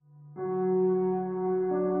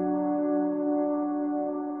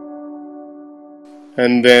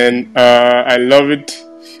and then I love it.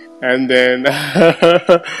 And then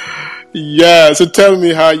yeah. So tell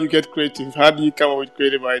me how you get creative. How do you come up with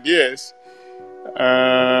creative ideas?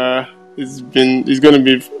 It's gonna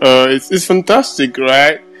be it's fantastic,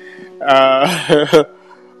 right? Uh,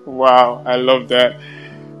 wow, I love that.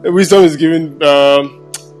 Wisdom is giving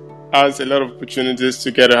us a lot of opportunities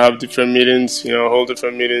to get to have different meetings, hold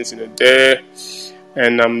different meetings in a day,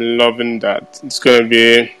 and I'm loving that. It's gonna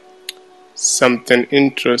be something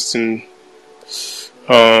interesting.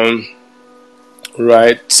 Um,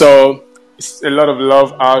 right. So it's a lot of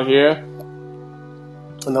love out here,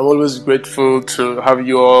 and I'm always grateful to have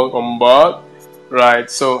you all on board. Right.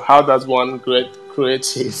 So how does one get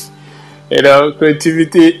creative?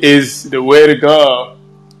 Creativity is the way to go.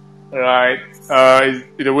 Right. Is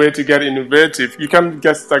the way to get innovative. You can't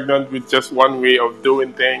get stagnant with just one way of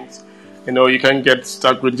doing things. You can get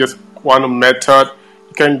stuck with just one method.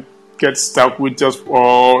 You can get stuck with just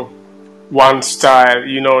one style.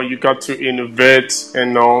 You got to innovate,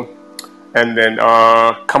 and then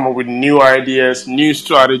come up with new ideas, new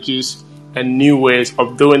strategies, and new ways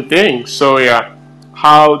of doing things. So yeah,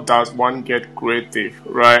 how does one get creative,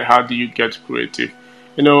 right? How do you get creative?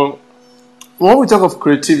 When we talk of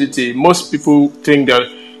creativity, most people think that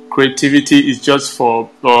creativity is just for,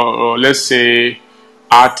 let's say,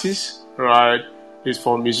 artists, right? It's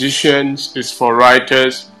for musicians, it's for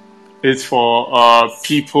writers, it's for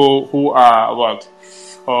people who are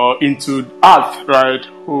into art, right?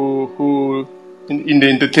 Who in the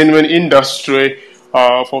entertainment industry,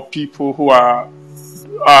 for people who are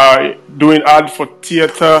doing art for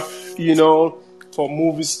theater, for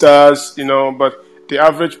movie stars, but the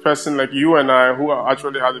average person like you and I who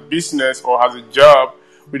actually has a business or has a job,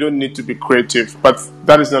 we don't need to be creative. But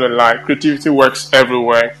that is not a lie. Creativity works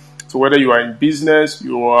everywhere. So whether you are in business,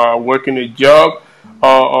 you are working a job,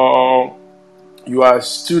 or you are a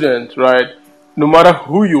student, right? No matter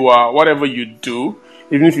who you are, whatever you do,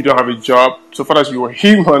 even if you don't have a job, so far as you are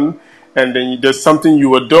human, and then there's something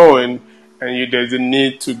you are doing, and there's a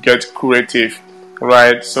need to get creative,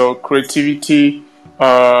 right? So creativity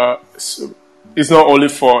it's not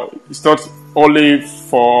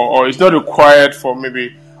required for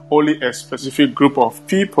maybe only a specific group of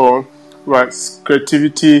people, right?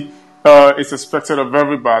 Creativity is expected of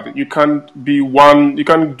everybody. You can't do one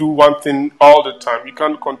thing all the time. You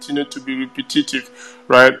can't continue to be repetitive,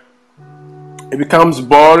 right? It becomes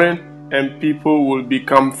boring, and people will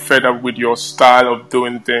become fed up with your style of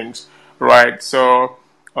doing things, right? So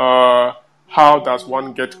how does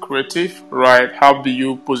one get creative, right? How do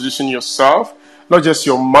you position yourself? Not just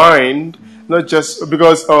your mind, not just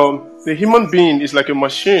because the human being is like a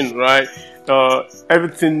machine, right?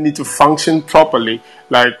 Everything needs to function properly,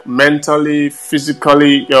 like mentally,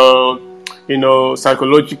 physically,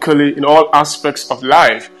 psychologically, in all aspects of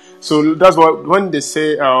life. So that's why when they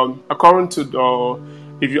say, according to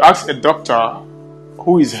if you ask a doctor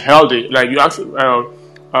who is healthy, like you ask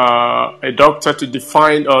a doctor to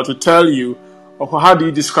define or to tell you, how do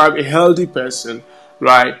you describe a healthy person,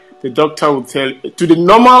 right? The doctor will tell to the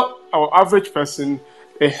normal or average person,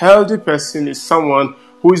 a healthy person is someone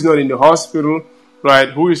who is not in the hospital, right?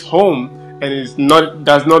 Who is home and is not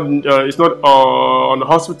on the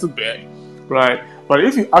hospital bed, right? But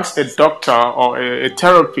if you ask a doctor or a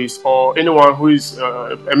therapist or anyone who is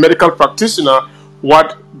a medical practitioner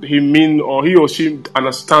what he means or he or she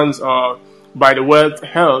understands by the word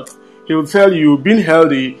health, he will tell you being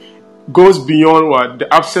healthy goes beyond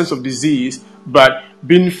the absence of disease, but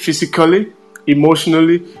being physically,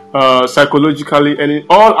 emotionally, psychologically, and in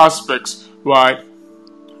all aspects, right,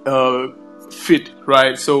 fit,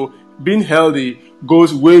 right? So being healthy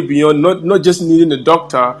goes way beyond not just needing a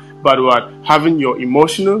doctor, but having your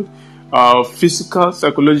emotional, physical,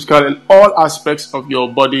 psychological, and all aspects of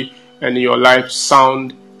your body and your life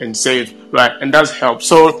sound and safe, right? And that's help.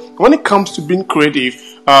 So when it comes to being creative,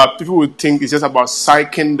 people would think it's just about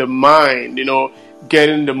psyching the mind,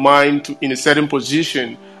 getting the mind in a certain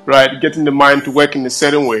position, right? Getting the mind to work in a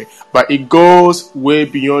certain way. But it goes way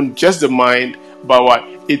beyond just the mind. But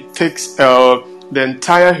it takes the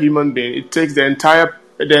entire human being. It takes the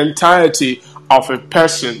entirety of a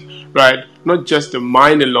person, right? Not just the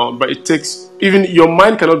mind alone, but it takes even your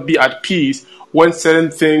mind cannot be at peace when certain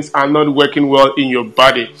things are not working well in your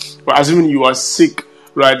body. But assuming you are sick,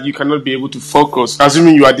 right, you cannot be able to focus.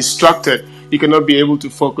 Assuming you are distracted, you cannot be able to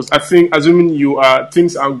focus. I think assuming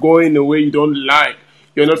things are going the way you don't like,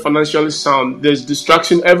 you're not financially sound, there's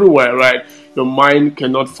distraction everywhere, right? Your mind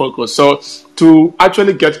cannot focus. So to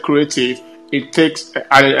actually get creative, it takes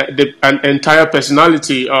an entire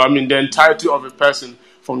personality, the entirety of a person,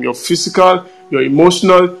 from your physical, your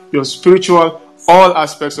emotional, your spiritual, all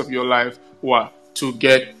aspects of your life, what, to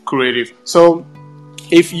get creative. So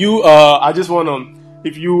if you I just want to,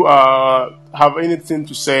 if you have anything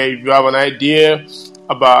to say, if you have an idea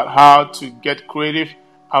about how to get creative,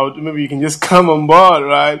 maybe you can just come on board,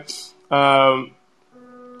 right?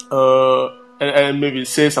 And maybe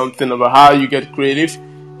say something about how you get creative.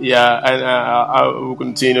 Yeah, and I will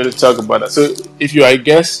continue to talk about that. So if you are a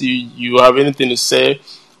guest, you have anything to say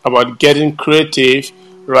about getting creative,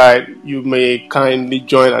 right, you may kindly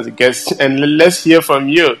join as a guest and let's hear from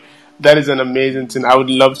you. That is an amazing thing. I would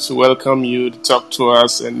love to welcome you to talk to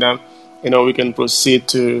us, and we can proceed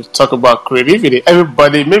to talk about creativity.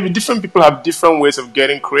 Everybody, maybe different people have different ways of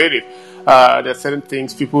getting creative. There are certain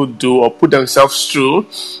things people do or put themselves through,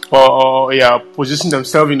 or position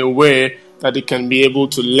themselves in a way that they can be able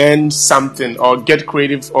to learn something or get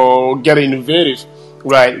creative or get innovative,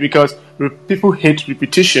 right? Because people hate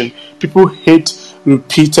repetition. People hate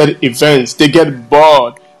repeated events. They get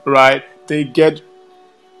bored, right? They get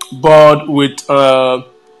bored with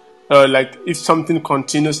like if something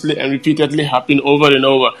continuously and repeatedly happen over and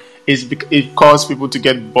over, it causes people to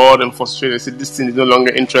get bored and frustrated. So this thing is no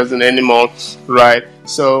longer interesting anymore, right?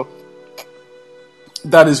 So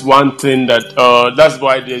that is one thing that's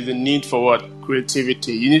why there's a need for what,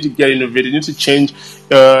 creativity. You need to get innovative. You need to change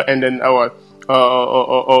and then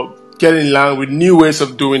get in line with new ways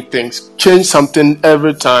of doing things. Change something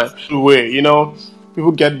every time.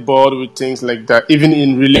 People get bored with things like that. Even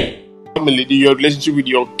in family, your relationship with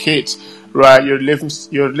your kids, right? Your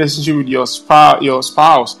relationship with your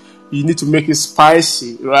spouse. You need to make it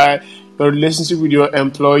spicy, right? Your relationship with your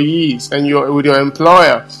employees and with your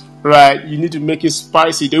employer, right? You need to make it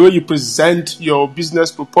spicy. The way you present your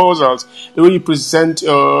business proposals, the way you present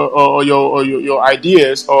your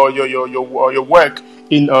ideas or your work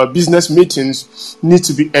in business meetings needs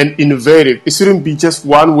to be innovative. It shouldn't be just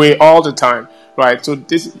one way all the time, right? So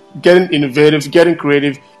this getting innovative, getting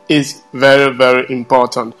creative is very, very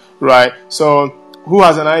important, right? So who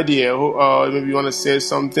has an idea? Who maybe you want to say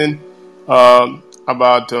something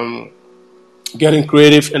about getting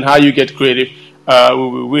creative and how you get creative?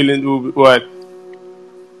 We'll be willing. We'll be, what?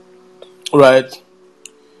 Right.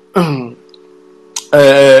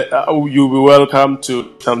 You'll be welcome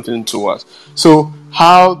to something to us. So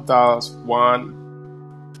how does one?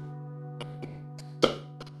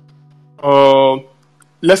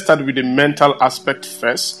 Let's start with the mental aspect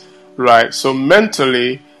first, right? So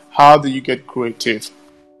mentally, how do you get creative?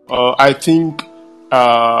 I think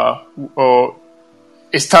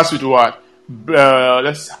it starts with what?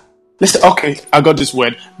 Let's okay. I got this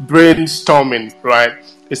word, brainstorming, right?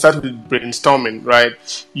 It starts with brainstorming, right?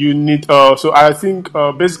 You need so I think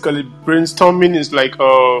basically brainstorming is like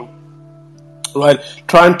right,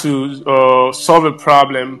 trying to solve a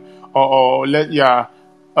problem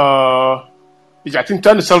I think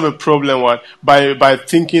trying to solve a problem by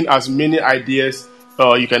thinking as many ideas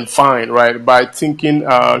you can find, right? By thinking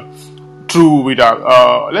through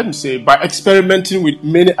without let me say by experimenting with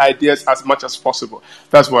many ideas as much as possible.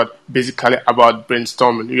 That's what basically about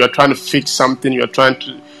brainstorming. You're trying to fix something. You're trying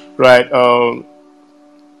to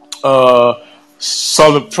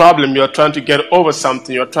solve a problem. You're trying to get over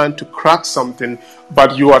something. You're trying to crack something.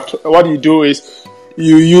 But what you do is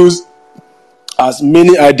you use as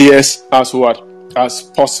many ideas as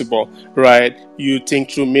possible, right? You think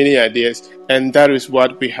through many ideas, and that is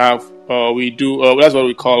what we have. We do. That's what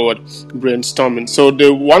we call brainstorming. So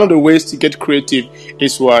one of the ways to get creative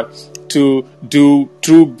is to do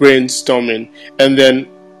through brainstorming, and then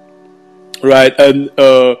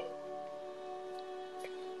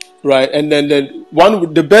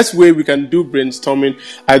the best way we can do brainstorming,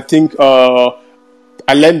 I think.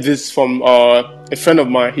 I learned this from a friend of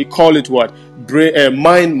mine. He called it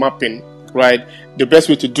mind mapping, right? The best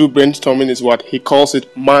way to do brainstorming is he calls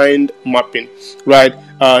it mind mapping, right?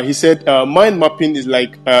 He said mind mapping is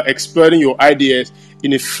like exploring your ideas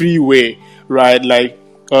in a free way, right? Like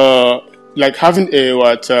having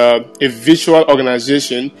a visual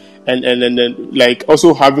organization and then like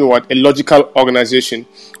also having a logical organization,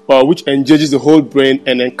 which engages the whole brain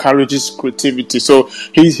and encourages creativity. So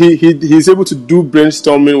he's able to do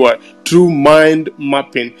brainstorming through mind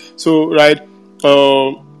mapping. So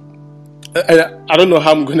I don't know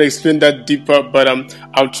how I'm going to explain that deeper, but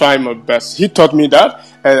I'll try my best. He taught me that,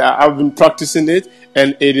 and I've been practicing it,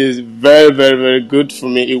 and it is very, very, very good for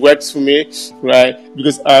me. It works for me, right?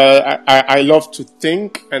 Because I love to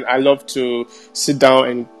think, and I love to sit down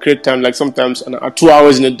and create time, like sometimes 2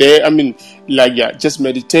 hours in a day. I mean, just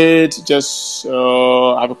meditate, just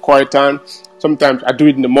have a quiet time. Sometimes I do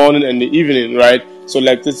it in the morning and the evening, right? So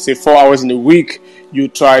let's say 4 hours in a week, you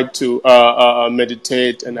try to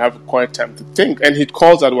meditate and have quiet time to think. And he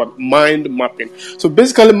calls that what? Mind mapping. So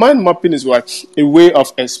basically, mind mapping is what? A way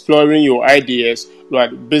of exploring your ideas, right?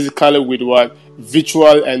 Basically with what?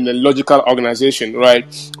 Visual and the logical organization, right?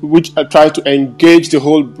 Which try to engage the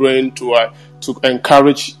whole brain to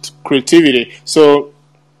encourage creativity. So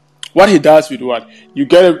what he does with what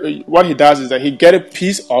what he does is that he get a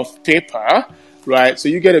piece of paper, right? So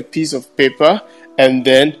you get a piece of paper, and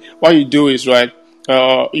then what you do is, right,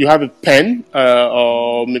 you have a pen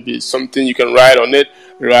or maybe something you can write on it,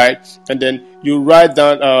 right? And then you write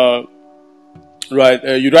down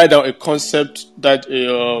you write down a concept that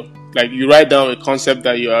you write down a concept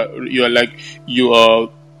that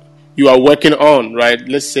you are working on, right?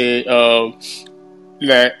 Let's say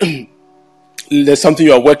like there's something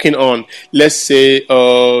you are working on. Let's say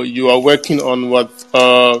you are working on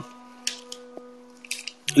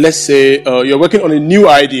let's say you're working on a new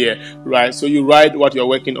idea, right? So you write what you're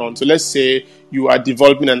working on. So let's say you are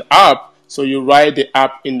developing an app. So you write the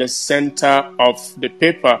app in the center of the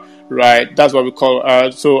paper, right? That's what we call.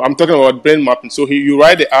 So I'm talking about brain mapping. So you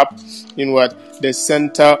write the app in the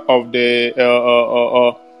center of the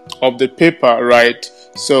paper, right?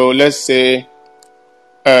 So let's say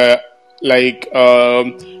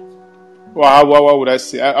what would I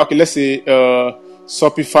say? Okay, let's say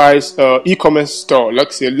Shopify's e-commerce store.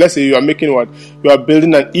 Let's say you are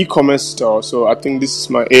building an e-commerce store. So I think this is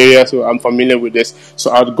my area, so I'm familiar with this.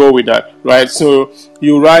 So I'll go with that, right? So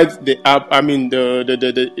you write the app. I mean,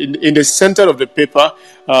 in the center of the paper,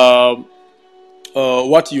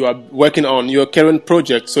 what you are working on, your current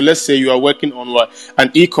project. So let's say you are working on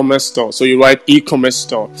an e-commerce store. So you write e-commerce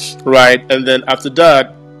store, right? And then after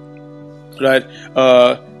that, right,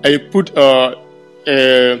 and you put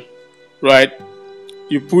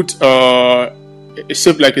you put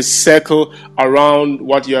shape like a circle around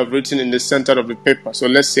what you have written in the center of the paper. So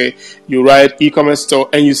let's say you write e-commerce store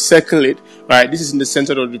and you circle it, right? This is in the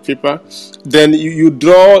center of the paper. Then you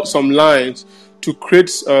draw some lines to create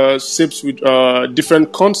shapes with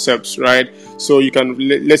different concepts, right? So you can,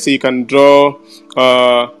 let's say you can draw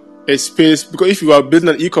a space, because if you are building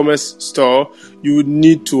an e-commerce store, you would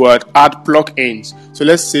need to add plugins. So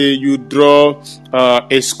let's say you draw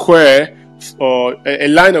a square or a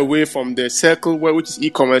line away from the circle which is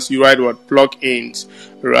e-commerce. You write plugins,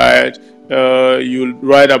 right? You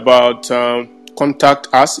write about contact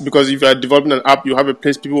us, because if you are developing an app, you have a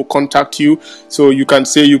place people will contact you. So you can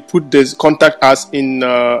say you put this contact us in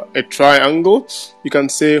a triangle. You can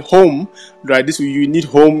say home, right? You need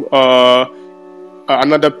home,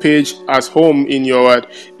 another page as home in your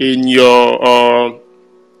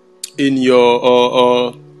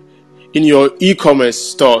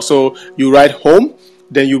e-commerce store. So you write home,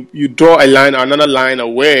 then you draw another line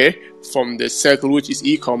away from the circle which is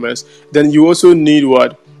e-commerce. Then you also need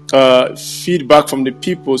feedback from the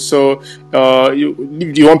people. So you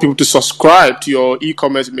want people to subscribe to your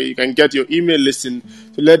e-commerce, you can get your email listing.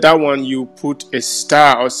 So let that one, you put a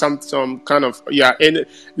star or some kind of I've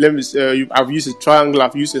used a triangle,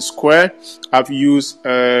 I've used a square, I've used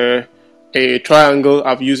a triangle,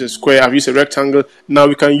 I've used a square, I've used a rectangle. Now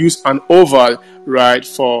we can use an oval, right,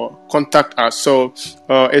 for contact us. So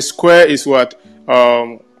a square is this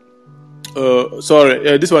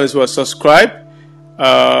one is subscribe.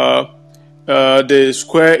 The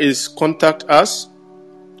square is contact us,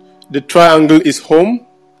 the triangle is home,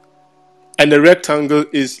 and the rectangle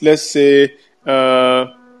is, let's say, and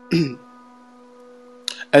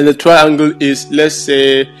the triangle is, let's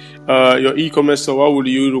say, your e-commerce store. What would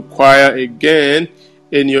you require again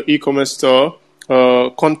in your e-commerce store?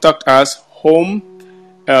 Contact us, home.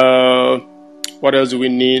 What else do we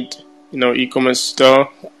need in our e-commerce store?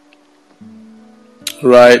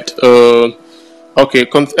 Right. Okay,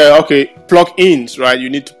 plugins, right? You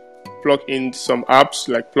need to plug in some apps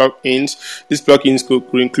like plugins. These plugins could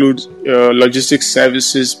include logistics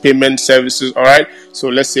services, payment services. All right. So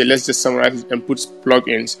let's just summarize it and put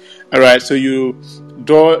plugins. All right. So you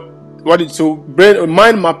draw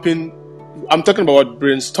mind mapping. I'm talking about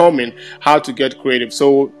brainstorming, how to get creative.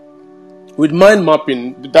 So with mind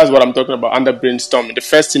mapping, that's what I'm talking about under brainstorming. The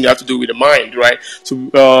first thing you have to do with the mind, right? So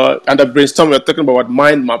under brainstorming, we're talking about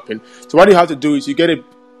mind mapping. So what you have to do is you get a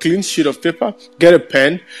clean sheet of paper, get a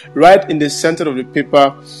pen, write in the center of the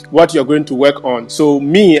paper what you're going to work on. So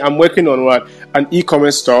I'm working on an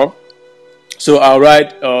e-commerce store. So I'll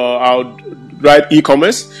write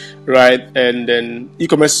e-commerce, right, and then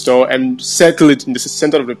e-commerce store, and circle it in the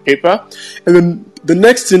center of the paper. And then the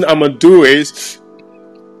next thing I'm gonna do is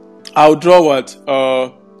I'll draw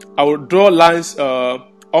I will draw lines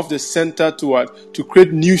of the center to what? To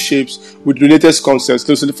create new shapes with related concepts.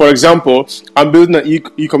 So for example, I'm building an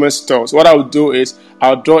e-commerce store. So what I would do is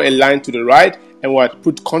I'll draw a line to the right and what?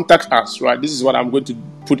 Put contact us, right? This is what I'm going to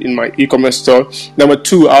put in my e-commerce store. Number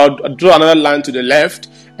 2, I'll draw another line to the left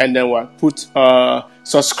and then what? Put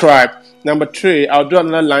subscribe. Number 3, I'll draw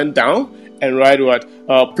another line down and write what?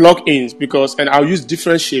 Plugins, because, and I'll use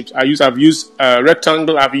different shapes. I've used a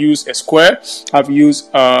rectangle, I've used a square, I've used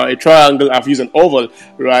a triangle, I've used an oval,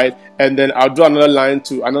 right? And then I'll draw another line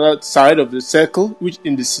to another side of the circle, which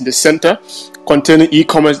in the center, containing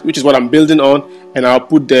e-commerce, which is what I'm building on, and I'll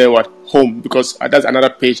put there what? Home, because that's another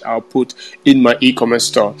page I'll put in my e-commerce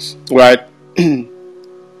store, right?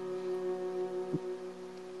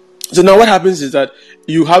 So now what happens is that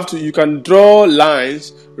you can draw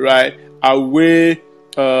lines, right, away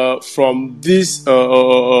from this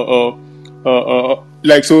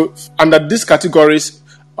like, so under these categories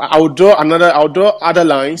I'll draw other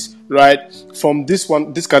lines, right, from this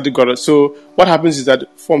category. So what happens is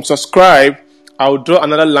that from subscribe I'll draw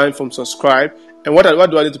another line from subscribe, and what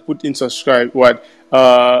do I need to put in subscribe? What?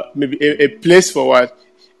 Maybe a place for what?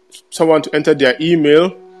 Someone to enter their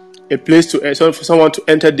email, a place for someone to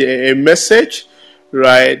enter a message,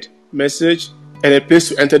 right? Message, and a place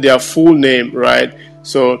to enter their full name, right?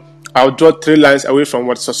 So I'll draw 3 lines away from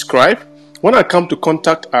what? Subscribe. When I come to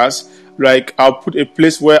contact us, like, I'll put a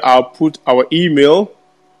place where I'll put our email,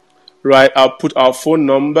 right? I'll put our phone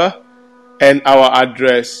number and our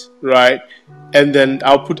address, right? And then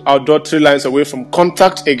I'll draw 3 lines away from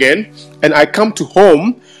contact again, and I come to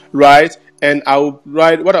home, right? And I'll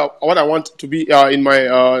write what I want to be in my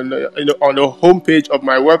on the home page of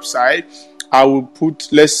my website. I will put,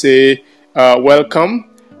 let's say, welcome,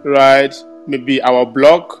 right? Maybe our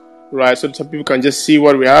blog, right? So some people can just see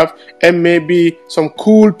what we have, and maybe some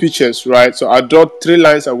cool pictures, right? So I'll draw 3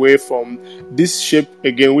 lines away from this shape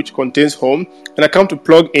again, which contains home, and I come to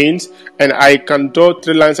plugins, and I can draw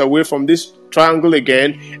 3 lines away from this triangle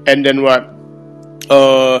again, and then what?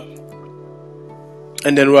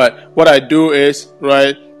 What I do is,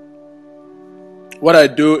 right?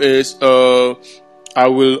 I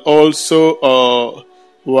will also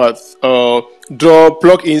draw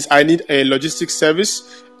plugins. I need a logistics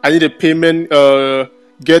service. I need a payment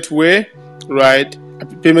gateway, right? A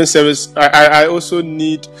payment service. I also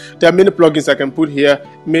need. There are many plugins I can put here.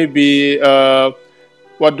 Maybe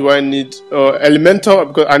what do I need? Elementor,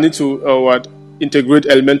 because I need to integrate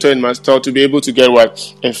Elementor in my store to be able to get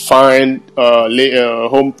a fine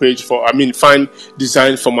home page fine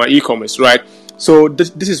design for my e-commerce, right? So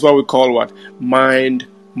this is what we call mind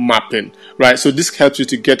mapping, right? So this helps you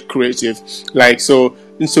to get creative, like so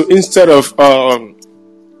instead of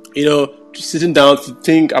sitting down to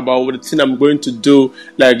think about what the thing I'm going to do,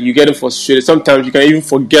 like you get frustrated. Sometimes you can even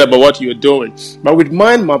forget about what you're doing. But with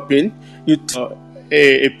mind mapping, you take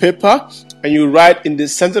a paper and you write in the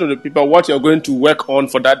center of the paper what you're going to work on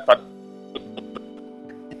for that part.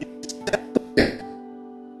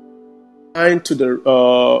 To the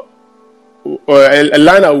a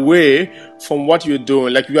line away from what you're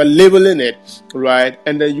doing, like you are labeling it, right?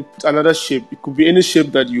 And then you put another shape. It could be any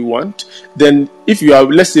shape that you want. Then if you are,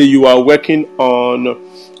 let's say you are working on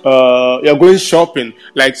you're going shopping,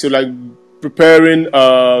 like preparing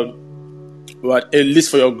a list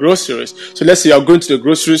for your groceries. So let's say you're going to the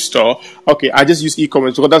grocery store. Okay, I just use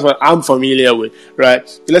e-commerce because that's what I'm familiar with, right?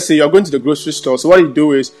 Let's say you're going to the grocery store. So what you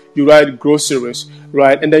do is you write groceries,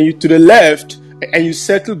 right? And then you to the left, and you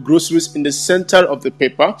circle groceries in the center of the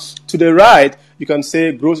paper. To the right, you can say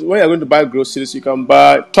when you're going to buy groceries, you can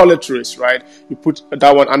buy toiletries, right? You put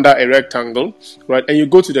that one under a rectangle, right? And you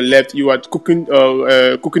go to the left, you are cooking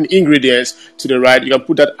ingredients. To the right, you can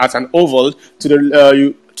put that as an oval.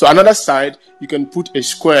 To another side, you can put a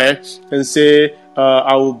square and say,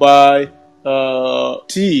 I will buy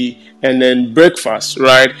tea and then breakfast,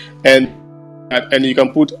 right? And you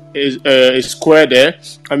can put a square there.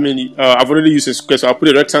 I've already used a square, so I'll put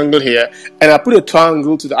a rectangle here, and I put a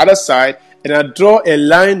triangle to the other side, and I draw a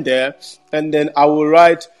line there, and then I will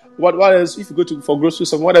write what else. If you go for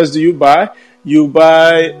groceries, what else do you buy? You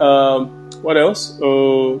buy what else?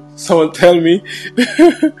 Oh, someone tell me.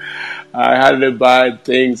 I had to buy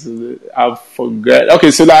things. I forget.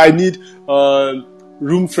 Okay, so I need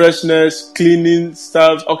room freshness, cleaning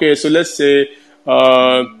stuff. Okay, so let's say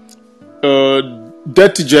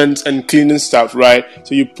detergents and cleaning stuff, right?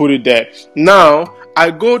 So you put it there. Now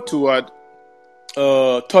I go to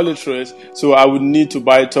toiletries. So I would need to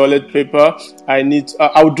buy toilet paper. I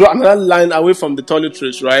would draw another line away from the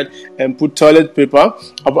toiletries, right, and put toilet paper.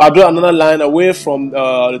 I'll draw another line away from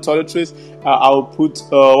the toiletries. I'll put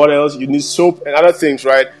what else? You need soap and other things,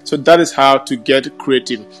 right? So that is how to get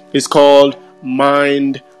creative. It's called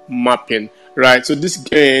mind mapping, right? So this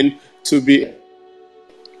gain to be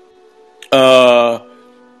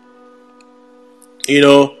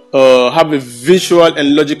have a visual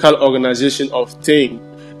and logical organization of things.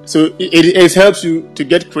 So it helps you to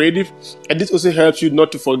get creative, and this also helps you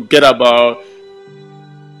not to forget about.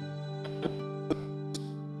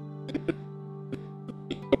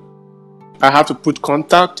 I have to put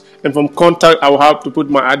contact, and from contact I will have to put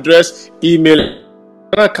my address, email.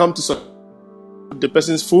 When I come to the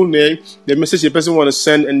person's full name, the message the person want to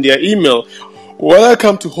send, and their email. When I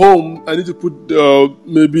come to home, I need to put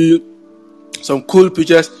maybe some cool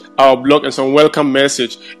pictures, our blog, and some welcome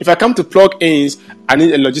message. If I come to plugins, I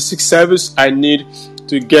need a logistics service. I need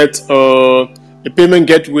to get a payment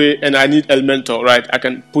gateway, and I need Elementor, right? I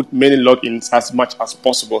can put many logins as much as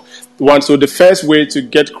possible. So the first way to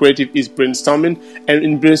get creative is brainstorming, and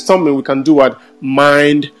in brainstorming we can do what?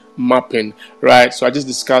 Mind mapping, right? So I just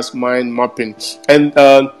discussed mind mapping, and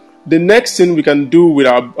the next thing we can do with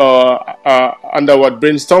our under what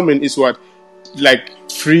brainstorming is what, like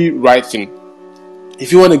free writing.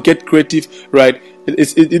 If you want to get creative, right?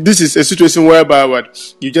 This is a situation whereby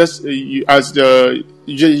what you just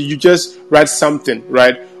write something,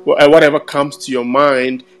 right? Whatever comes to your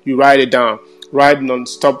mind, you write it down, write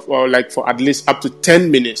non-stop, or like for at least up to 10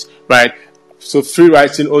 minutes, right? So free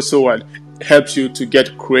writing also what helps you to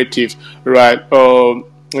get creative, right?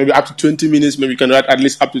 Maybe up to 20 minutes, maybe you can write at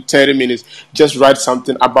least up to 30 minutes. Just write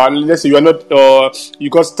something about, let's say you are not, you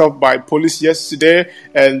got stopped by police yesterday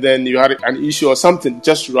and then you had an issue or something,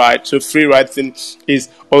 just write. So free writing is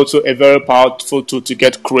also a very powerful tool to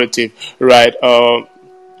get creative, right?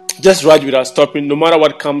 Just write without stopping, no matter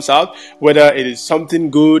what comes out, whether it is something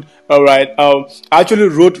good. All right. I actually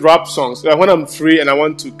wrote rap songs. When I'm free and I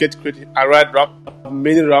want to get creative, I write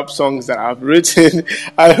many rap songs that I've written.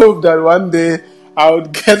 I hope that one day I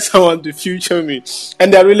would get someone to feature me.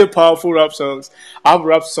 And they're really powerful rap songs. I have a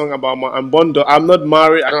rap song about my Ambondo. I'm not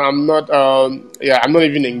married. I'm not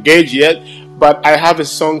even engaged yet. But I have a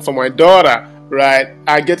song for my daughter, right?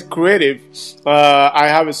 I get creative. I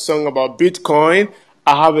have a song about Bitcoin.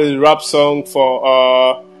 I have a rap song for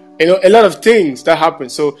a lot of things that happen.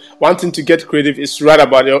 So wanting to get creative is write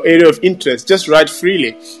about your area of interest. Just write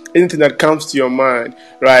freely, anything that comes to your mind,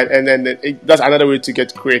 right? And then that's another way to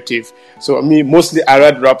get creative. So mostly I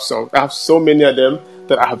write rap songs. I have so many of them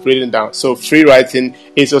that I have written down. So free writing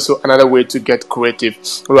is also another way to get creative,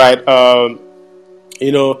 right?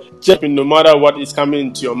 Just no matter what is coming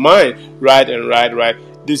into your mind, write.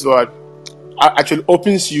 This is what actually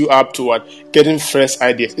opens you up to what? Getting fresh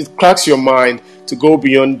ideas. It cracks your mind to go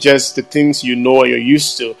beyond just the things you know and you're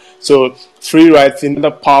used to. So free writing is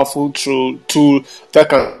a powerful tool that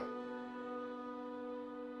can,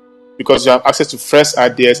 because you have access to fresh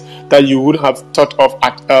ideas that you would have thought of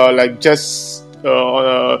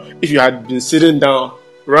if you had been sitting down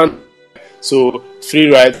run. So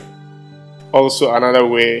free writing also another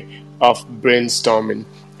way of brainstorming,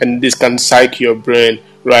 and this can psych your brain,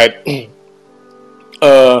 right?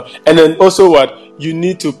 And then also what you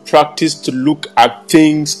need to practice to look at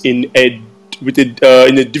things in a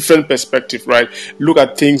different perspective, right? Look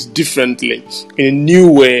at things differently in a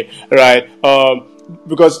new way, right?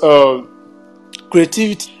 Because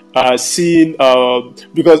creativity seen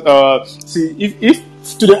see if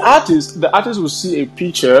to the artist will see a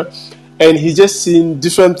picture and he's just seeing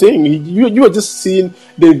different things. You are just seeing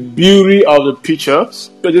the beauty of the picture.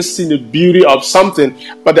 You're just seeing the beauty of something.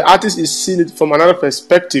 But the artist is seeing it from another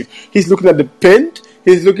perspective. He's looking at the paint.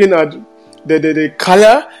 He's looking at the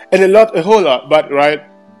color and a whole lot. But right.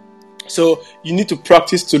 So you need to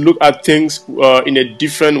practice to look at things in a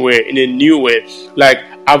different way, in a new way. Like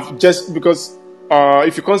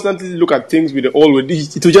if you constantly look at things with the old way,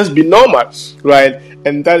 it will just be normal, right?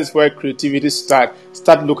 And that is where creativity starts.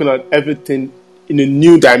 Start looking at everything in a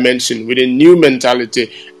new dimension, with a new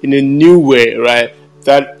mentality, in a new way, right?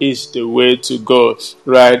 That is the way to go,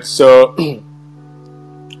 right? So,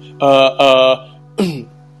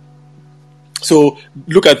 so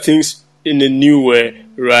look at things in a new way,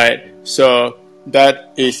 right? So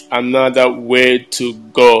that is another way to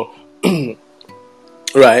go.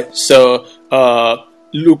 Right, so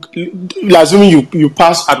look, assuming you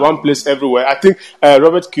pass at one place everywhere. I think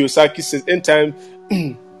Robert Kiyosaki says anytime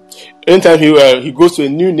he goes to a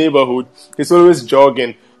new neighborhood, he's always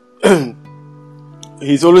jogging.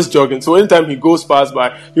 He's always jogging. So anytime he goes past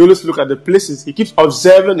by, he always look at the places. He keeps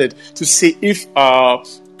observing it to see if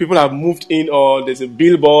people have moved in, or there's a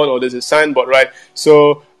billboard, or there's a signboard, right?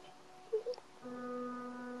 So,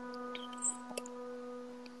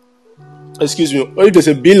 excuse me, or if there's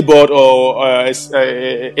a billboard or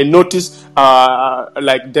a notice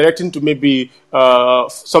like directing to maybe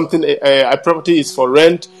something, a property is for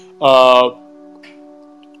rent, or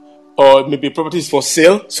maybe a property is for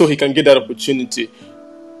sale, so he can get that opportunity,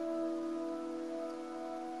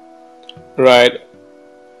 right?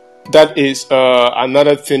 That is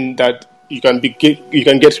another thing that you can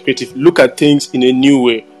get creative. Look at things in a new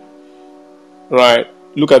way, right?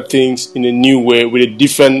 Look at things in a new way with a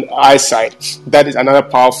different eyesight. That is another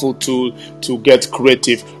powerful tool to get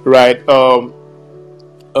creative, right?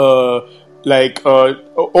 Like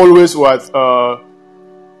always, what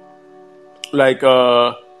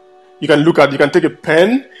you can take a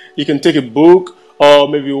pen, you can take a book, or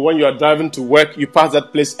maybe when you are driving to work, you pass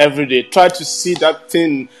that place every day. Try to see that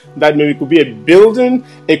thing that maybe could be a building,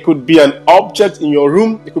 it could be an object in your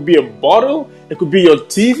room, it could be a bottle, it could be your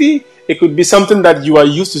TV, it could be something that you are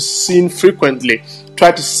used to seeing frequently.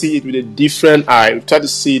 Try to see it with a different eye. Try to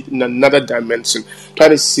see it in another dimension. Try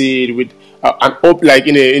to see it with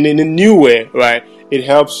in a new way, right? It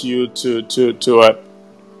helps you to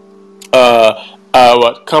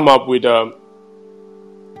come up with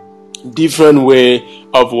different way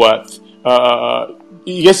of what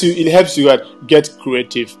yes, it helps you get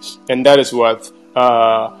creative, and that is what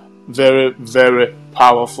very, very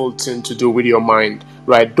powerful thing to do with your mind,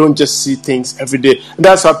 right? Don't just see things every day.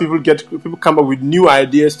 That's how people come up with new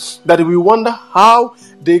ideas that we wonder how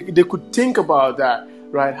they could think about that,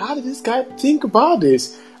 right? How did this guy think about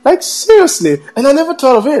this? Like, seriously. And I never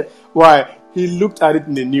thought of it. Why? He looked at it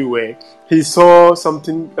in a new way. He saw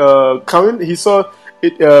something coming. He saw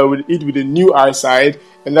it with a new eyesight,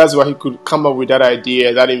 and that's why he could come up with that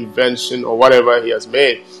idea, that invention, or whatever he has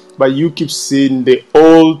made. But you keep seeing the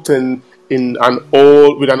old thing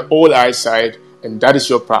with an old eyesight, and that is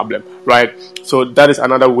your problem, right? So that is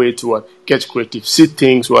another way to get creative. See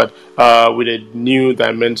things with a new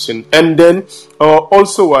dimension, and then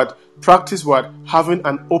also practice having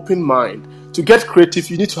an open mind. To get creative,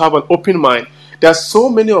 you need to have an open mind. There are so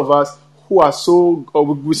many of us who are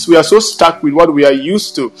we are so stuck with what we are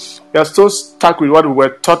used to. We are so stuck with what we were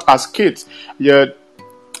taught as kids.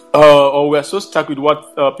 Or we are so stuck with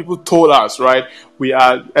what people told us, right? We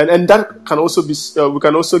are, and that can also be. We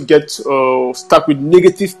can also get stuck with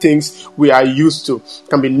negative things we are used to. It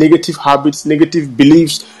can be negative habits, negative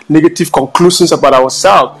beliefs, negative conclusions about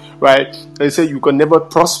ourselves, right? They say you can never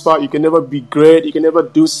prosper, you can never be great, you can never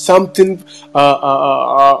do something.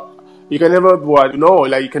 You can never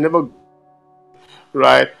you can never,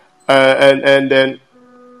 right? And then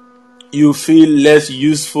you feel less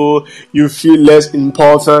useful, you feel less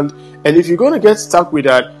important, and if you're going to get stuck with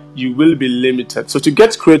that, you will be limited. So to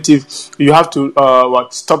get creative, you have to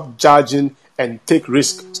stop judging and take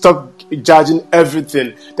risk. Stop judging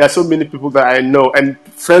everything. There are so many people that I know, and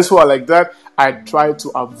friends who are like that, I try to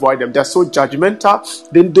avoid them. They're so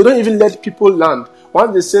judgmental. They don't even let people land.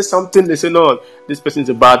 Once they say something, they say, no, this person is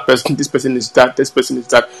a bad person, this person is that, this person is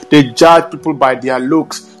that. They judge people by their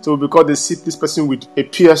looks. So because they see this person with a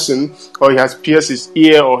piercing, or he has pierced his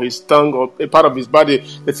ear or his tongue or a part of his body,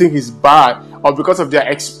 they think he's bad. Or because of their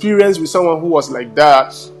experience with someone who was like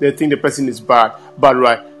that, they think the person is bad. But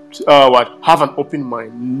right, have an open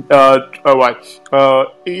mind.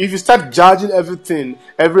 If you start judging everything,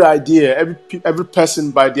 every idea, every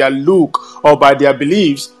person by their look or by their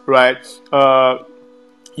beliefs, right?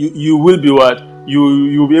 You will be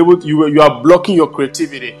you'll be able to, you are blocking your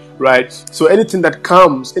creativity, right? So anything that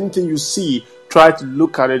comes, anything you see, try to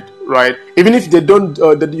look at it, right? Even if they don't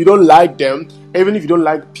that you don't like them, even if you don't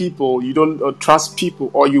like people, you don't trust people,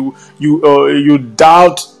 or you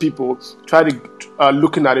doubt people, try to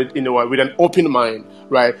looking at it in a way with an open mind,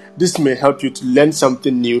 right? This may help you to learn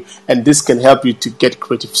something new, and this can help you to get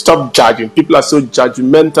creative. Stop judging. People are so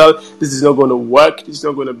judgmental. This is not going to work. This is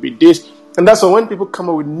not going to be this. And that's why when people come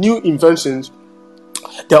up with new inventions,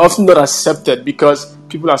 they're often not accepted because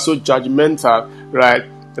people are so judgmental, right?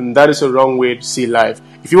 And that is a wrong way to see life.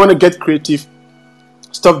 If you want to get creative,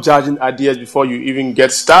 stop judging ideas before you even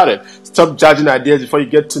get started. Stop judging ideas before you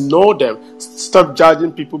get to know them. Stop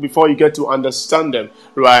judging people before you get to understand them,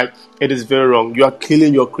 right? It is very wrong. You are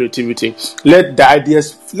killing your creativity. Let the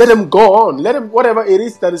ideas, let them go on. Let them, whatever it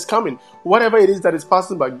is that is coming, whatever it is that is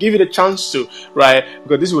passing by, give it a chance to, right?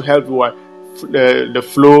 Because this will help the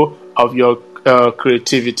flow of your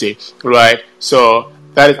creativity, right? So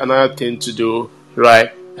that is another thing to do,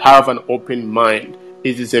 right? Have an open mind.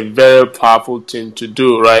 it is a very powerful thing to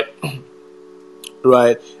do, right?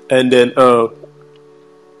 Right. And then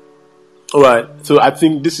right. So I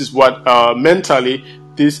think this is what mentally,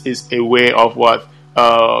 this is a way of what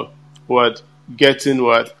getting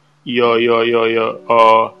what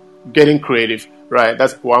your getting creative, right?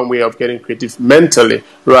 That's one way of getting creative mentally,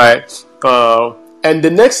 right? And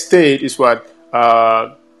the next stage is what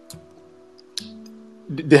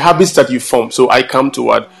the habits that you form. So I come to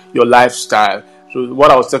what your lifestyle. So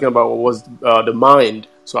what I was talking about was the mind.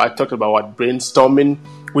 So I talked about what brainstorming,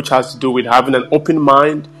 which has to do with having an open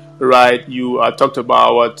mind, right? You talked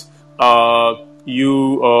about what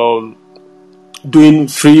you doing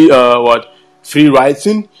free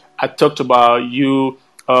writing. I talked about you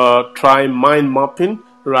trying mind mapping,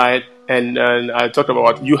 right? And I talked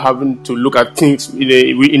about you having to look at things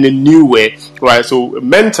in a new way, right? So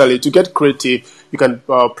mentally, to get creative, you can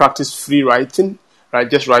practice free writing, right?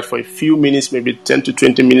 Just write for a few minutes, maybe 10 to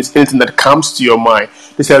 20 minutes, anything that comes to your mind.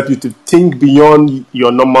 This helps you to think beyond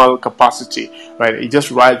your normal capacity, right? You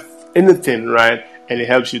just write anything, right? And it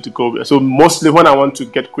helps you to go. So mostly when I want to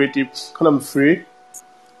get creative, when I'm free,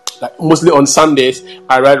 like mostly on Sundays,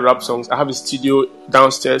 I write rap songs. I have a studio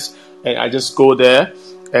downstairs, and I just go there,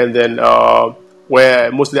 and then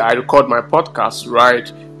where mostly I record my podcast,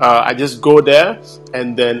 right? I just go there,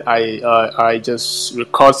 and then I just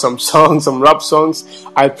record some songs, some rap songs.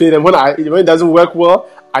 I play them. When it doesn't work well,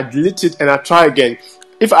 I delete it and I try again.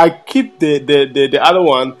 If I keep the other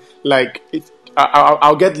one, like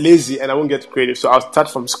I'll get lazy and I won't get creative. So I'll start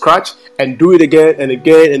from scratch and do it again and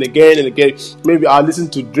again and again and again. Maybe I'll listen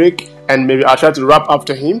to Drake and maybe I'll try to rap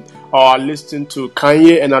after him, or I'll listen to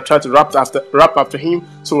Kanye and I'll try to rap after him.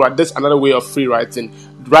 So that's another way of free writing.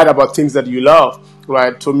 Write about things that you love,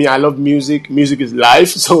 right? To me, I love music. Music is life.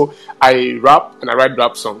 So I rap and I write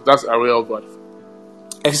rap songs. That's a way of what?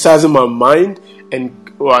 Exercising my mind and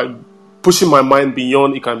pushing my mind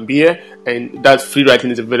beyond it can bear, and that free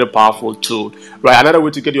writing is a very powerful tool, right? Another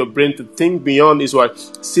way to get your brain to think beyond is what?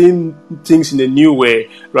 Seeing things in a new way,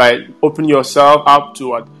 right? Open yourself up to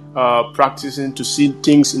what? Practicing to see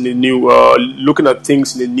things in a new, looking at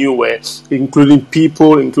things in a new way, including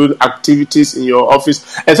people, including activities in your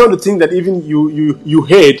office, and some of the things that even you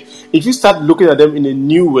hate. If you start looking at them in a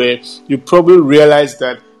new way, you probably realize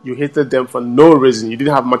that you hated them for no reason. You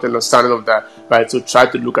didn't have much understanding of that, right? So try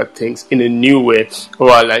to look at things in a new way, or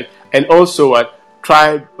and also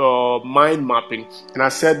try mind mapping. And I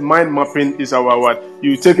said mind mapping is what?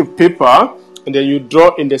 You take a paper and then you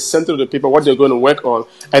draw in the center of the paper what you're going to work on.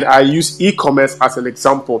 And I use e-commerce as an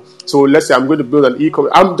example. So let's say I'm going to build an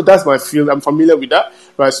e-commerce. That's my field. I'm familiar with that,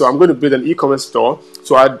 right? So I'm going to build an e-commerce store.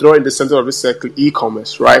 So I draw in the center of this circle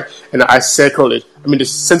e-commerce, right? And I circle it. The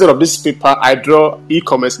center of this paper, I draw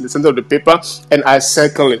e-commerce in the center of the paper and I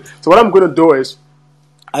circle it. So what I'm going to do is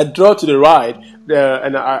I draw to the right there,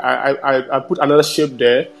 and I put another shape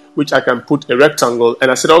there, which I can put a rectangle.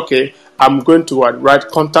 And I said, okay, I'm going to write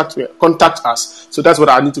contact us. So that's what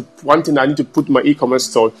I need to. One thing I need to put my e-commerce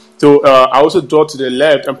store. So I also draw to the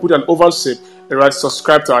left and put an oval shape and write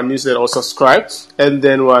subscribe to our newsletter or subscribe. And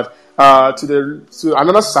then to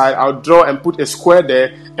another side, I'll draw and put a square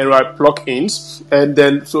there and write plugins. And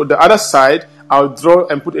then so the other side, I'll draw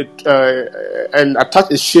and put and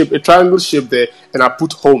attach a triangle shape there, and I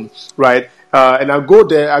put home, right? And I'll go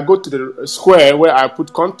there. I go to the square where I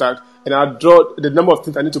put contact, and I'll draw the number of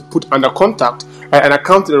things I need to put under contact, right? And I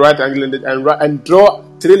come to the right angle and draw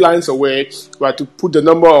 3 lines away, right, to put the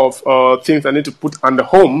number of things I need to put under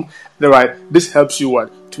home, right? This helps you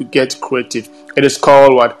to get creative. It is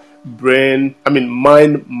called mind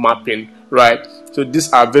mapping, right? So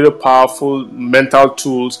these are very powerful mental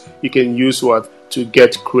tools you can use to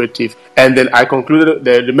get creative. And then I concluded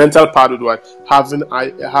the mental part with having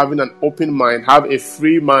an open mind, have a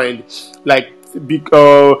free mind.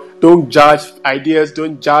 Don't judge ideas,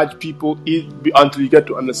 don't judge people until you get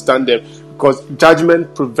to understand them, because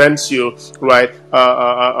judgment prevents you, right,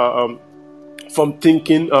 from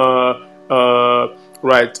thinking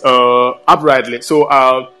uprightly. So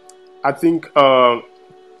I think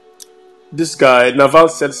this guy Naval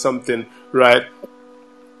said something, right,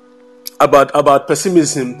 about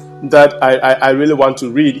pessimism that I really want to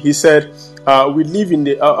read. He said we live in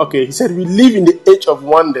the age of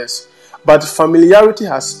wonders, but familiarity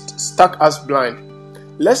has stuck us blind.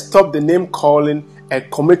 Let's stop the name calling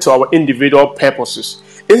and commit to our individual purposes.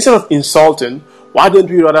 Instead of insulting, why don't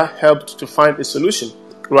we rather help to find a solution,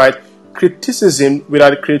 right? criticism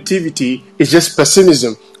without creativity is just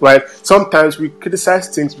pessimism, right? Sometimes we criticize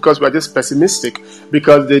things because we are just pessimistic,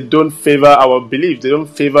 because they don't favor our belief, they don't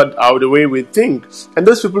favor the way we think. And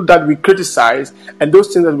those people that we criticize, and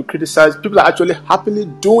those things that we criticize, people are actually happily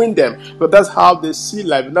doing them, but that's how they see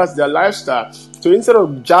life, and that's their lifestyle. So instead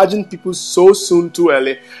of judging people so soon too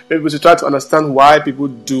early, maybe we should try to understand why people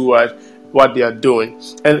do what they are doing.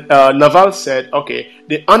 And Naval said, okay,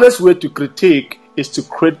 the honest way to critique is to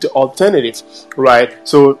create the alternative, right?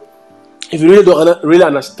 So if you really don't really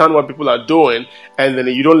understand what people are doing, and then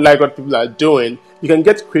you don't like what people are doing, you can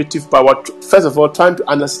get creative by first of all, trying to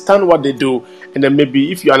understand what they do, and then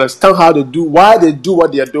maybe if you understand how they do, why they do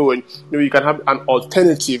what they are doing, maybe you can have an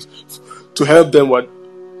alternative to help them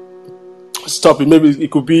stop it. Maybe it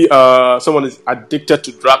could be someone is addicted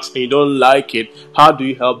to drugs and you don't like it. How do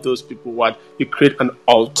you help those people? You create an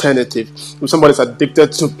alternative. If somebody is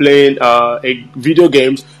addicted to playing video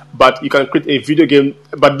games, but you can create a video game,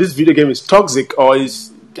 but this video game is toxic, or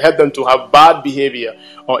is help them to have bad behavior,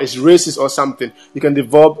 or is racist or something, you can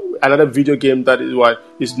develop another video game that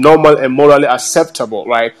is normal and morally acceptable,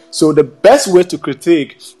 right? So the best way to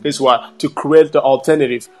critique is to create the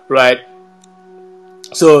alternative, right?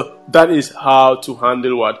 So that is how to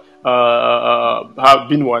handle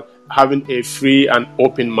having a free and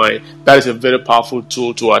open mind. That is a very powerful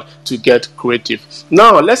tool to get creative.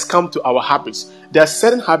 Now let's come to our habits. There are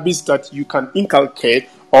certain habits that you can inculcate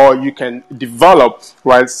or you can develop,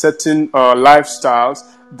 right? Certain lifestyles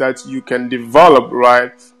that you can develop,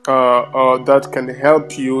 right? That can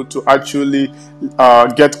help you to actually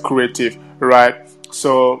get creative, right?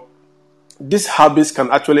 So these habits can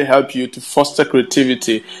actually help you to foster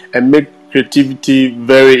creativity and make creativity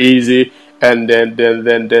very easy, and then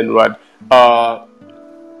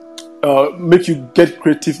make you get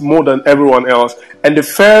creative more than everyone else. And the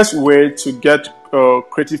first way to get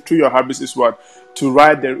creative through your habits is to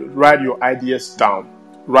write your ideas down.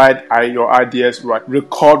 Write your ideas,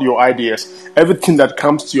 record your ideas. Everything that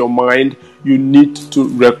comes to your mind, you need to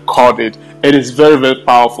record it. It is very, very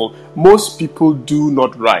powerful. Most people do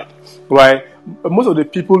not write, right? Most of the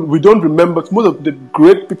people we don't remember, most of the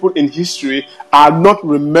great people in history are not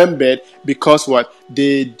remembered because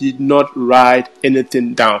they did not write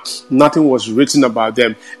anything down. Nothing was written about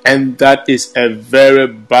them, and that is a very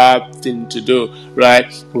bad thing to do,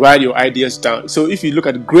 right? Write your ideas down. So if you look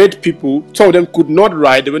at great people, some of them could not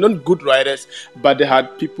write. They were not good writers, but they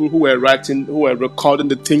had people who were writing, who were recording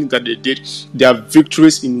the things that they did, their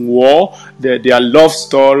victories in war, their love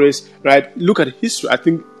stories, right? Look at history. I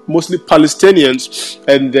think mostly Palestinians,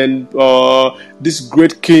 and then these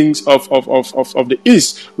great kings of the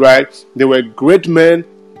East, right? They were great men,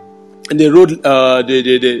 and they wrote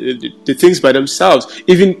the things by themselves,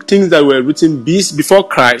 even things that were written before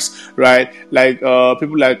Christ, right? Like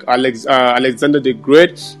people like Alexander the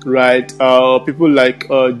Great, right? People like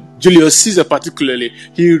Julius Caesar, particularly.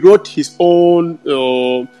 He wrote his own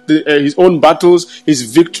battles, his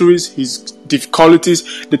victories, his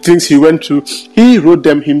difficulties, the things he went through. He wrote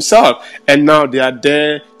them himself, and now they are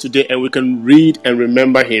there today, and we can read and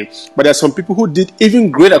remember him. But there are some people who did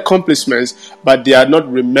even great accomplishments, but they are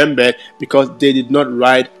not remembered because they did not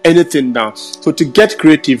write anything down. So to get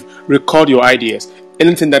creative, record your ideas.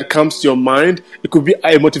 Anything that comes to your mind. It could be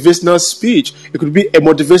a motivational speech, it could be a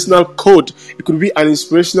motivational quote, it could be an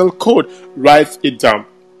inspirational quote. Write it down.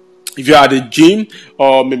 If you are at the gym,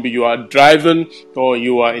 or maybe you are driving, or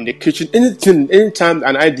you are in the kitchen, anytime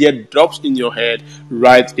an idea drops in your head,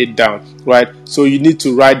 write it down, right? So you need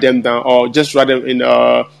to write them down, or just write them in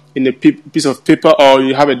a piece of paper, or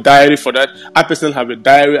you have a diary for that. I personally have a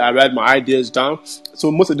diary. I write my ideas down. So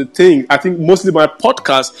most of the things, I think mostly my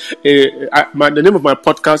podcast, the name of my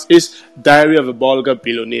podcast is Diary of a Vulgar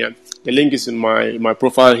Billionaire. The link is in my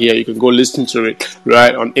profile here. You can go listen to it,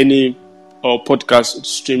 right, on any or podcast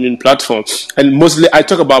streaming platform. And mostly I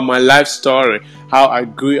talk about my life story, how I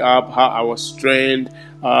grew up, how I was trained,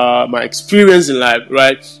 my experience in life,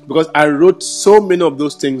 right? Because I wrote so many of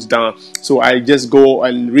those things down. So I just go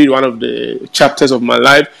and read one of the chapters of my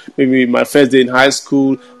life, maybe my first day in high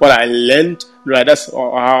school, what I learned, right? That's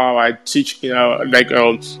how I teach,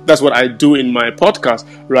 that's what I do in my podcast,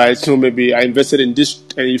 right? So maybe I invested in this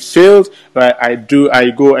and it failed, right? I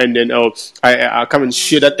go and then I come and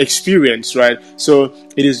share that experience, right? So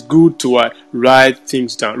it is good to write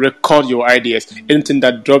things down, record your ideas, anything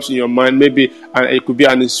that drops in your mind. Maybe it could be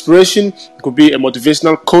an inspiration, it could be a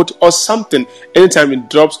motivational quote or something. Anytime it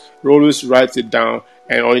drops, always write it down,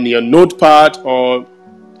 or in your notepad, or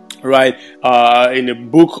right in a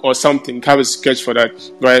book or something. Have a sketch for that,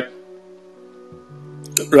 right?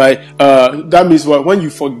 right? That means what, when you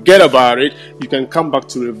forget about it, you can come back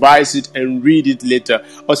to revise it and read it later.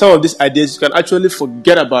 Or some of these ideas, you can actually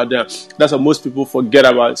forget about them. That's why most people forget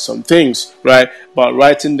about some things, right? But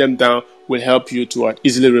writing them down will help you to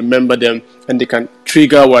easily remember them, and they can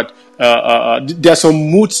trigger there are some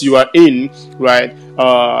moods you are in, right?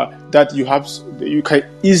 That you can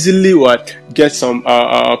easily get some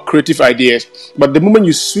creative ideas. But the moment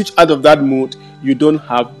you switch out of that mood, you don't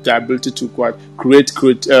have the ability to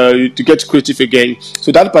to get creative again.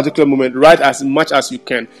 So that particular moment, write as much as you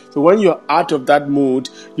can. So when you're out of that mood,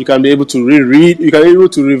 you can be able to reread, you can be able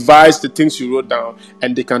to revise the things you wrote down,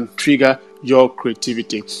 and they can trigger your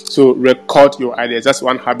creativity. So record your ideas. That's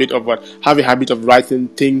one habit of have a habit of writing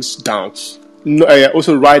things down.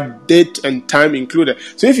 Also write date and time included.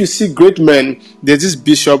 So if you see great men, there's this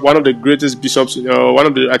bishop, one of the greatest bishops,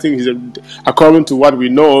 I think according to what we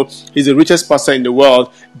know, he's the richest pastor in the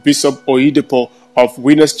world, Bishop Oyedepo of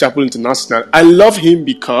Winners Chapel International. I love him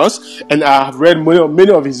because, and I have read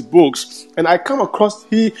many of his books, and I come across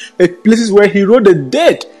places where he wrote the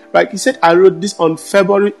date. Like he said, I wrote this on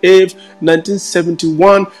February 8th,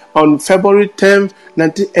 1971, on February 10th,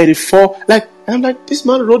 1984. And I'm like, this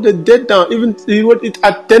man wrote the date down. Even he wrote it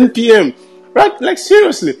at 10 p.m. Right? Like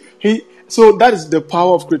seriously. So that is the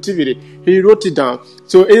power of creativity. He wrote it down.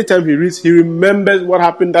 So anytime he reads, he remembers what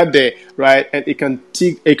happened that day, right? And it can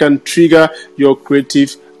trigger your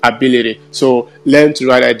creative ability. So learn to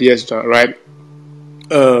write ideas down, right?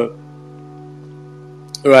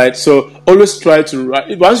 Right. So always try to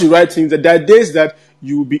write. Once you write things, there are days that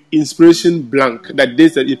you will be inspiration blank. That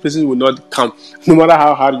days that inspiration will not come, no matter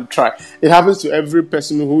how hard you try. It happens to every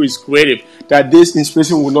person who is creative. That days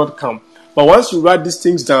inspiration will not come. But once you write these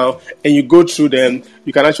things down and you go through them,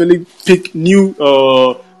 you can actually pick new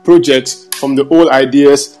projects from the old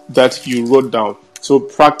ideas that you wrote down. So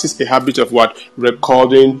practice a habit of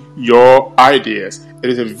recording your ideas.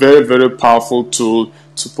 It is a very, very powerful tool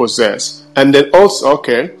to possess. And then also,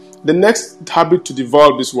 the next habit to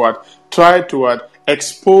develop is try to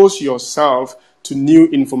expose yourself to new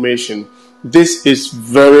information. This is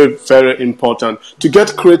very, very important. To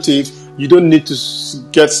get creative, you don't need to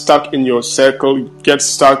get stuck in your circle, get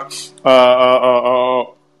stuck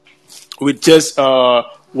with just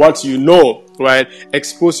what you know, right?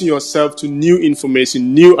 Exposing yourself to new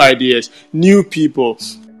information, new ideas, new people.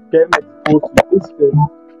 Getting exposed to this thing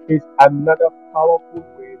is another powerful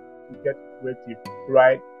way to get creative,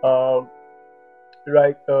 right?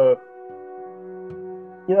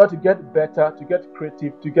 To get better, to get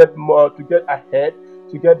creative, to get more, to get ahead,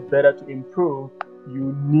 to get better, to improve,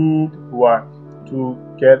 you need to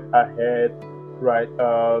get ahead, right?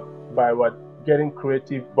 By getting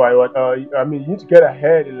creative, by you need to get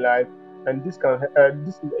ahead in life, and this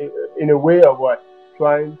is in a way of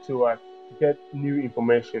trying to get new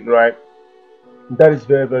information, right? That is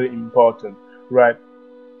very, very important, right?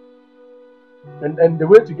 And the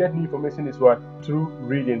way to get new information is through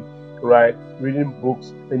reading, right? Reading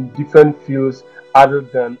books in different fields other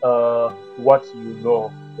than what you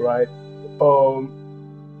know, right?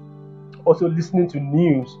 Also listening to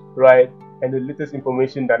news, right? And the latest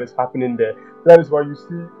information that is happening there. That is why you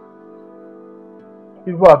see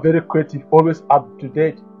people are very creative, always up to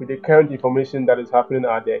date with the current information that is happening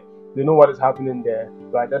out there. They know what is happening there,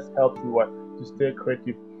 right? That helps you to stay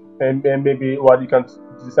creative. And maybe you can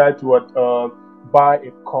decide to buy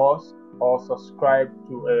a course or subscribe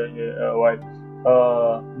to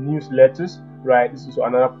newsletters, right? This is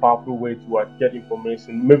another powerful way to get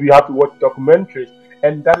information. Maybe you have to watch documentaries,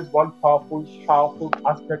 and that is one powerful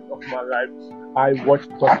aspect of my life. I watch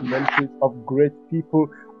documentaries of great people,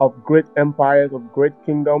 of great empires, of great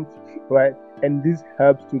kingdoms, right? And this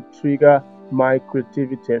helps to trigger my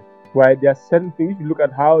creativity, right? There are certain things. If you look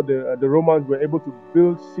at how the Romans were able to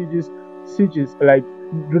build sieges, like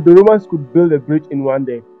the Romans could build a bridge in one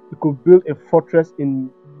day. They could build a fortress in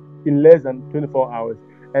less than 24 hours,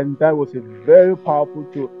 and that was a very powerful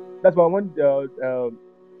tool. That's why when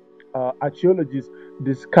archaeologists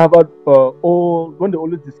discovered when they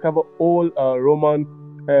always discover all Roman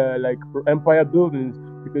empire buildings,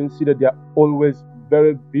 you can see that they are always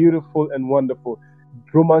very beautiful and wonderful.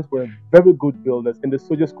 Romans were very good builders, and the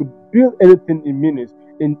soldiers could build anything in minutes,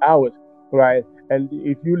 in hours, right? And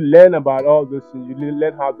if you learn about all those things, you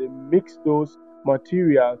learn how they mix those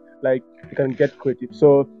materials, like you can get creative.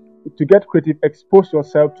 So to get creative, expose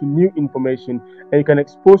yourself to new information, and you can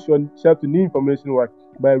expose yourself to new information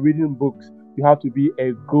by reading books. You have to be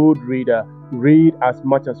a good reader. Read as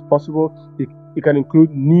much as possible. It can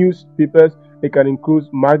include newspapers, it can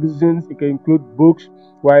include magazines, it can include books,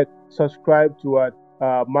 right? Subscribe to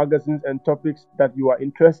magazines and topics that you are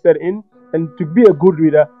interested in, And to be a good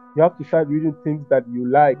reader, you have to start reading things that you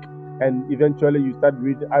like, and eventually you start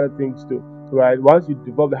reading other things too, right? Once you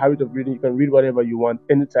develop the habit of reading, you can read whatever you want,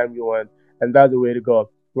 anytime you want, and that's the way to go,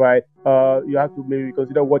 right? You have to maybe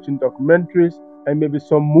consider watching documentaries and maybe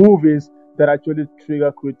some movies that actually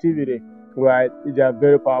trigger creativity, right? They are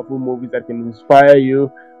very powerful movies that can inspire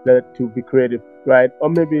you to be creative, right? Or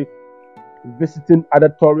maybe visiting other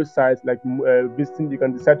tourist sites, like visiting, you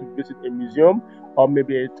can decide to visit a museum or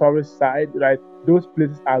maybe a tourist site, right? Those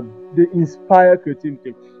places are, they inspire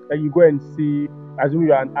creativity. Like you go and see, assume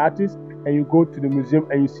you are an artist and you go to the museum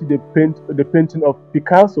and you see the painting of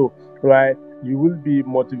Picasso, right? You will be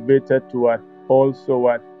motivated to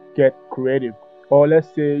also get creative. Or let's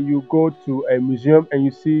say you go to a museum and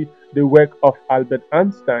you see the work of Albert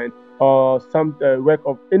Einstein or some work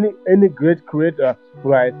of any great creator,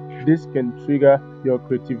 right? This can trigger your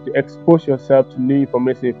creativity. Expose yourself to new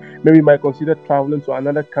information. Maybe you might consider traveling to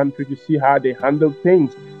another country to see how they handle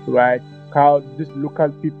things, right? How these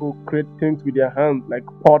local people create things with their hands, like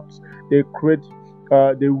pots. They create,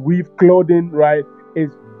 they weave clothing, right?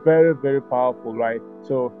 It's very, very powerful, right?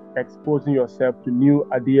 So exposing yourself to new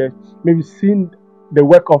ideas, maybe seeing the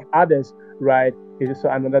work of others, right, is also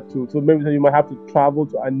another tool. So maybe you might have to travel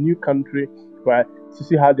to a new country, right, to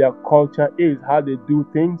see how their culture is, how they do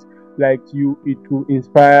things. Like you, it will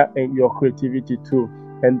inspire and your creativity too,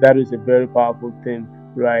 and that is a very powerful thing,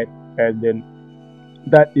 right? And then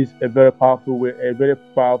that is a very powerful way, a very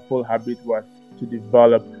powerful habit was to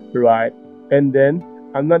develop, right? And then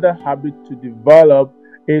another habit to develop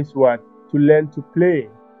is what? To learn to play,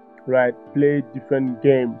 right? Play different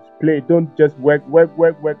games. Play. Don't just work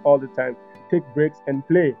all the time. Take breaks and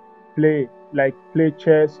play. Play, like play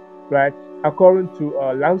chess, right? According to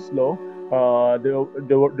Lancelot,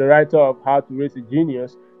 the writer of How to Raise a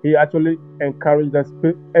Genius, he actually encouraged us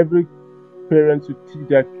every parent to teach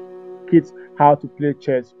their kids how to play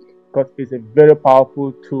chess, because it's a very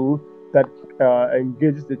powerful tool that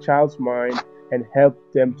engages the child's mind and helps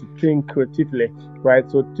them to think creatively, right?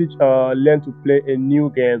 So learn to play a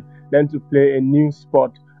new game, learn to play a new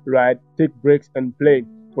sport, right? Take breaks and play,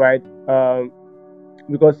 right?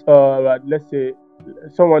 Because let's say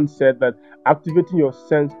someone said that activating your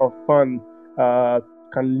sense of fun uh,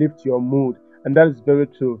 can lift your mood, and that is very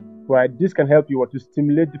true, right? This can help you to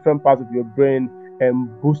stimulate different parts of your brain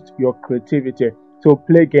and boost your creativity. So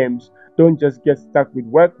play games. Don't just get stuck with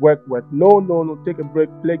work. No, no, no. Take a break.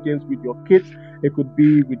 Play games with your kids. It could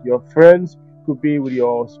be with your friends. It could be with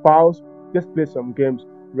your spouse. Just play some games,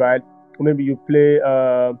 right? Or maybe you play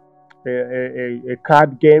a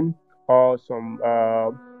card game or some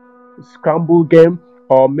scramble game,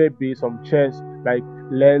 or maybe some chess. Like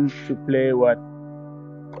learn to play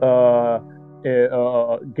uh,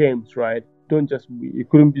 games, right? Don't just be, it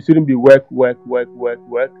shouldn't be work.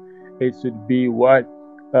 It should be what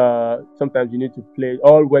sometimes you need to play.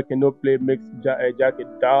 All work and no play makes Jack a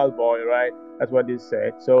dull boy, right? That's what they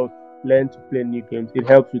said. So learn to play new games. It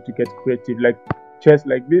helps you to get creative. Like chess,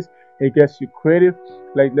 like this, it gets you creative.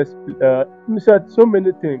 Like so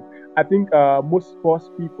many things. I think most sports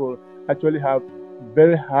people actually have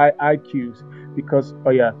very high IQs, because oh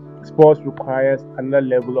yeah, sports requires another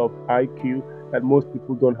level of IQ that most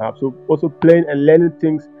people don't have. So also playing and learning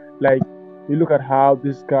things, like you look at how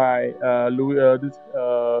this guy Louis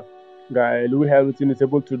Hamilton is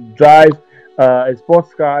able to drive a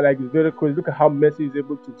sports car, like it's very crazy. Look at how Messi is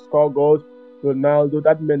able to score goals. Ronaldo,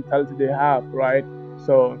 that mentality they have, right?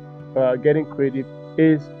 So getting creative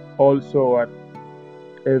is also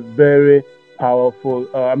a very powerful.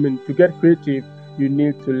 I mean, to get creative, you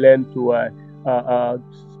need to learn to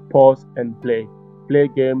pause and play. Play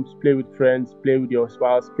games, play with friends, play with your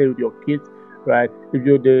spouse, play with your kids. Right? If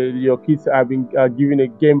your kids are being given a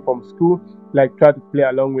game from school, like try to play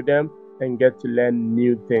along with them and get to learn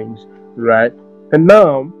new things. Right? And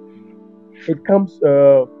now it comes.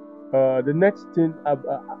 The next thing I've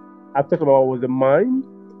talked about was the mind,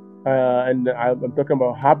 and I'm talking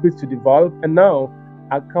about habits to develop. And now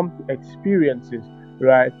I come to experiences,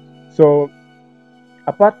 right? So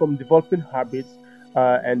apart from developing habits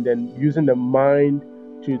and then using the mind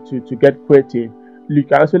to get creative, you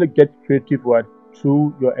can actually get creative what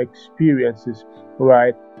through your experiences,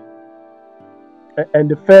 right? And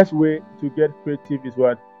the first way to get creative is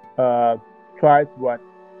what try to what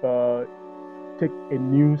uh, take a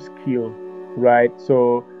new skill, right?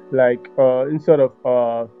 So like instead of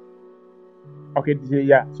okay,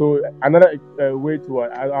 yeah. So another way to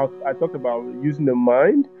I talked about using the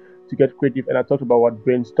mind to get creative, and I talked about what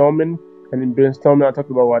brainstorming, and in brainstorming I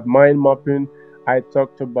talked about what mind mapping. I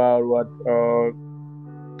talked about what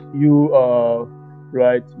you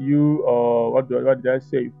right? What did I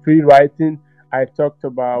say? Free writing. I talked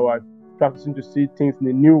about practicing to see things in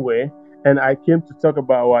a new way, and I came to talk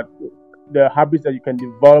about the habits that you can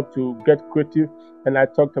develop to get creative, and I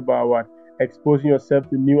talked about exposing yourself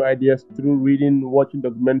to new ideas through reading, watching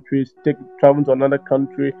documentaries, traveling to another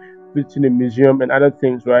country, visiting a museum, and other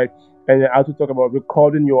things, right? And I also talk about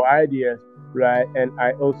recording your ideas, right? And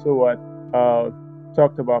I also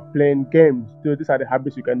talked about playing games. So these are the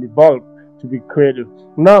habits you can develop to be creative.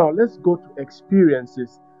 Now let's go to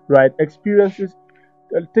experiences, right? Experiences,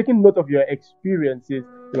 taking note of your experiences,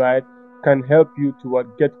 right, can help you to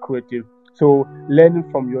get creative. So learning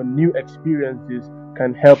from your new experiences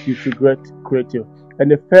can help you to get creative. And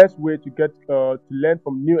the first way to get to learn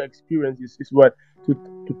from new experiences is to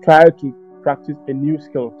try to practice a new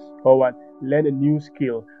skill, or learn a new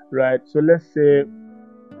skill, right? So let's say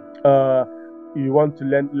uh, you want to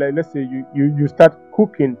learn, like, let's say you start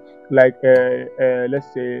cooking, like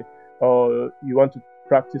let's say you want to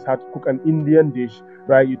practice how to cook an Indian dish,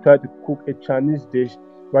 right? You try to cook a Chinese dish,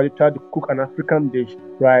 right? You try to cook an African dish,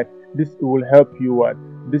 right? This will help you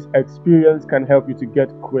this experience can help you to get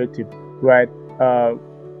creative, right? uh,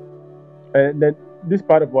 and then this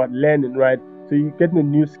part of learning, right? So you're getting a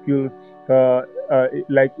new skill,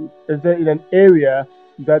 like, is there in an area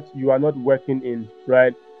that you are not working in,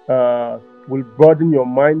 right? uh, will broaden your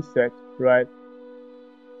mindset, right?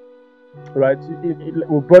 Right, it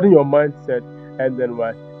will broaden your mindset, and then it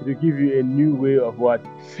will give you a new way of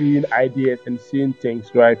seeing ideas and seeing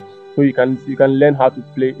things, right? So you can learn how to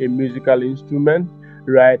play a musical instrument,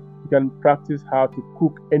 right? You can practice how to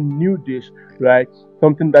cook a new dish, right?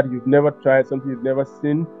 Something that you've never tried, something you've never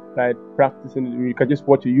seen, right? Practicing, you can just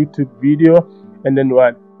watch a YouTube video, and then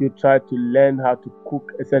you try to learn how to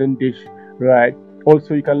cook a certain dish, right?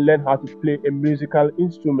 Also, you can learn how to play a musical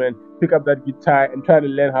instrument, pick up that guitar and try to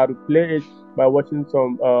learn how to play it by watching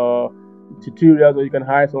some tutorials, or you can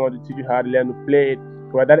hire someone to teach you how to learn to play it.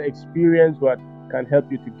 But that experience can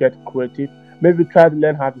help you to get creative. Maybe try to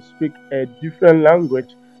learn how to speak a different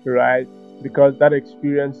language, right? Because that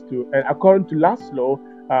experience too. And according to Laszlo,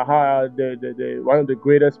 how the one of the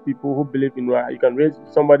greatest people who believe in you can raise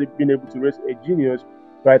somebody being able to raise a genius,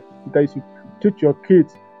 right? Because you teach your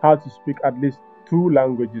kids how to speak at least two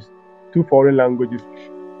languages, two foreign languages.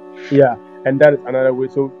 Yeah, and that is another way.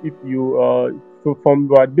 So if you so from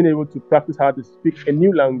being able to practice how to speak a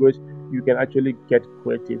new language, you can actually get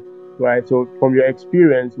creative, right? So from your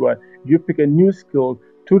experience, you pick a new skill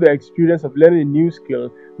through the experience of learning a new skill,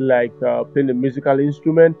 like playing a musical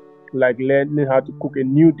instrument, like learning how to cook a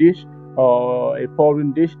new dish or a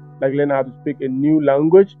foreign dish, like learning how to speak a new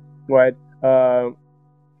language, right?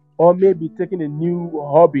 Or maybe taking a new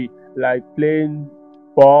hobby like playing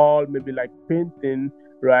ball, maybe like painting,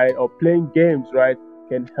 right, or playing games, right,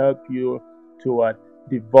 can help you to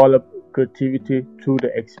develop creativity through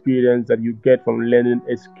the experience that you get from learning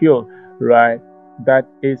a skill, right? That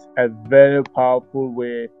is a very powerful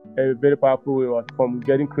way from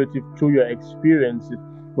getting creative through your experiences,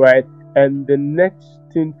 right? And the next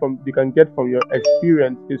thing from you can get from your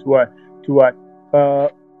experience is to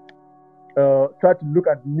uh, try to look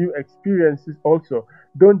at new experiences also.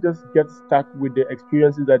 Don't just get stuck with the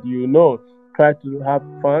experiences that you know. Try to have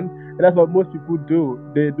fun, and that's what most people do.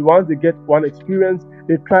 The ones they get one experience,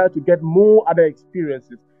 they try to get more other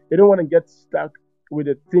experiences. They don't want to get stuck with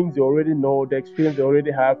the things they already know, the experience they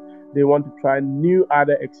already have. They want to try new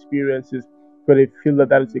other experiences, because they feel that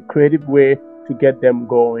that is a creative way to get them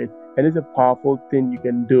going, and it's a powerful thing you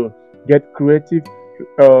can do. Get creative.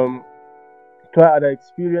 Um, Try other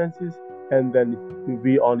experiences, and then you'll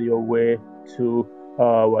be on your way to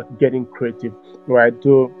getting creative, right?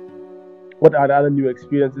 So what are the other new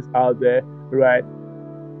experiences out there, right?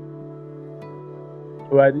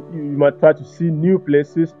 Right, you might try to see new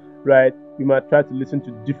places, right? You might try to listen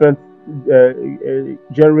to different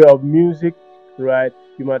genre of music, right?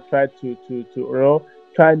 You might try to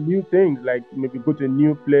try new things, like maybe go to a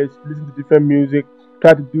new place, listen to different music,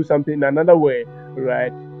 try to do something in another way,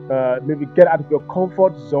 right? Maybe get out of your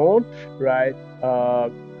comfort zone, right?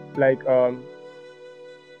 Like uh,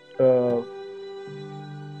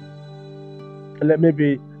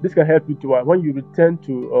 maybe this can help you to when you return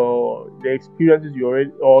to the experiences you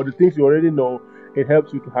already, or the things you already know. It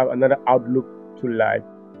helps you to have another outlook to life,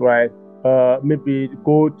 right? Maybe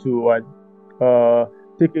go to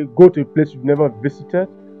go to a place you've never visited,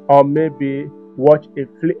 or maybe watch a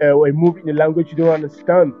movie in a language you don't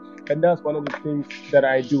understand. And that's one of the things that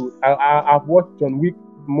I do. I've watched John Wick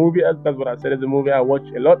movie. That's what I said. It's a movie I watch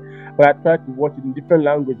a lot, but I try to watch it in different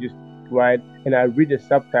languages, right? And I read the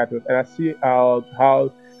subtitles, and I see how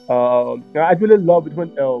I really love it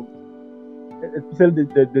when especially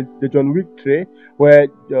the John Wick 3, where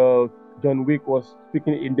John Wick was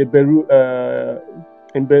speaking in the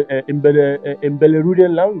in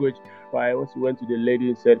Belarusian language. Right, once he went to the lady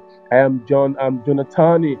and said, I'm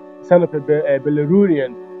Jonathan, son of a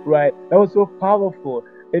Belarusian." Right, that was so powerful.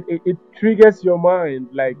 It triggers your mind.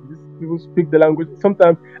 Like, these people speak the language.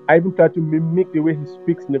 Sometimes I even try to mimic the way he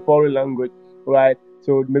speaks in a foreign language. Right,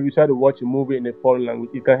 so maybe try to watch a movie in a foreign language.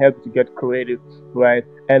 It can help you to get creative. Right,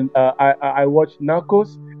 and I watch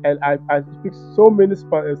Narcos, and I speak so many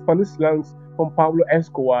Spanish slangs from Pablo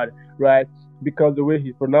Escobar. Right, because the way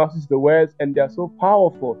he pronounces the words, and they're so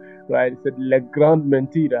powerful. Right, it's la grande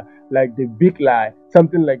mentira, like the big lie,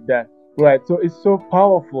 something like that. Right, so it's so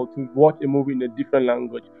powerful to watch a movie in a different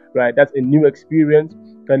language. Right, that's a new experience,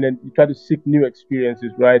 and then you try to seek new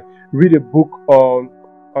experiences. Right, read a book on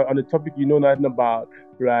a topic you know nothing about.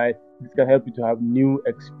 Right, this can help you to have new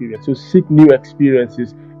experience. So seek new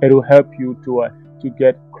experiences. It will help you to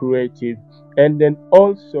get creative, and then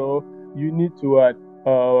also you need to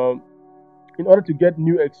in order to get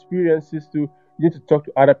new experiences, to you need to talk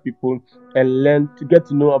to other people and learn to get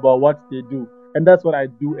to know about what they do. And that's what I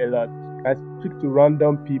do a lot. I speak to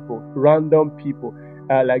random people,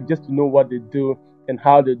 like, just to know what they do and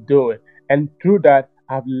how they do it. And through that,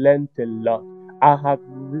 I've learned a lot. I have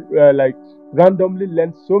like randomly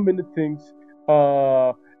learned so many things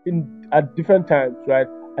in at different times. Right,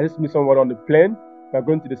 I just meet someone on the plane. We're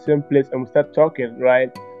going to the same place and we start talking.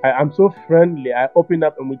 Right, I'm so friendly. I open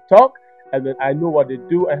up and we talk, and then I know what they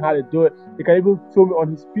do and how they do it. They can even show me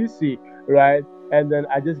on his PC, right? And then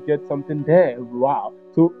I just get something there. Wow.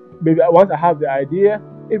 So maybe once I have the idea,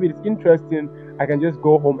 if it's interesting, I can just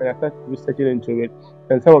go home and I start researching into it.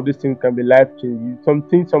 And some of these things can be life changing. Some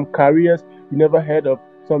things, some careers you never heard of,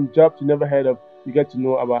 some jobs you never heard of. You get to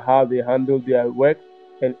know about how they handle their work,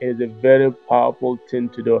 and it is a very powerful thing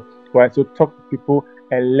to do. Right. So talk to people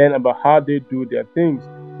and learn about how they do their things.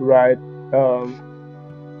 Right.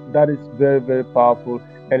 That is very, very powerful,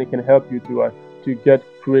 and it can help you to get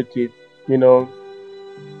creative. You know,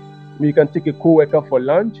 you can take a coworker for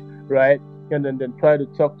lunch, right? And then try to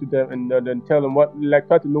talk to them, and then tell them what, like,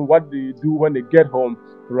 try to know what they do when they get home,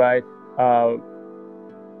 right? uh,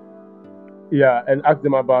 yeah, and ask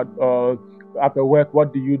them about after work,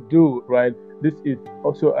 what do you do, right? This is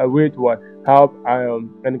also a way to have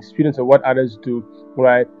an experience of what others do,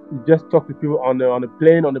 right? You just talk to people on the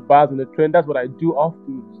plane, on the bus, on the train. That's what I do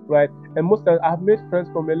often, right? And most times I've made friends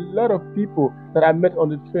from a lot of people that I met on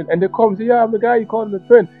the train, and they come and say, "Yeah, I'm the guy you call on the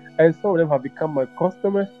train," and some of them have become my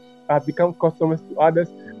customers. I've become customers to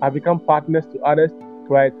others. I've become partners to others,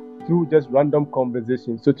 right? Through just random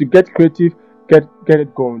conversations. So to get creative, get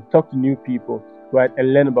it going. Talk to new people, right,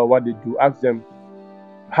 and learn about what they do. Ask them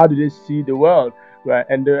how do they see the world, right,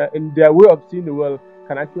 and their way of seeing the world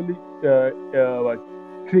can actually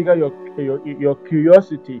trigger your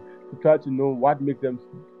curiosity to try to know what makes them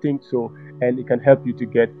think so, and it can help you to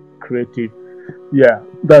get creative. Yeah,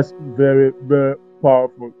 that's very, very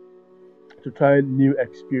powerful, to try new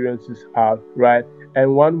experiences out, right?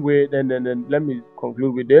 And one way, then let me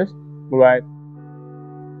conclude with this, right?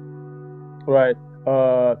 Right.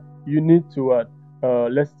 You need to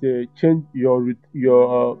let's say change your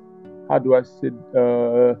how do I say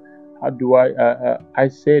how do I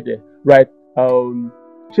say that, right?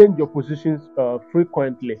 Change your positions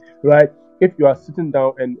frequently, right? If you are sitting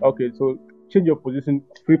down and okay, so change your position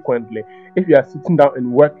frequently. If you are sitting down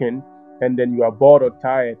and working, and then you are bored or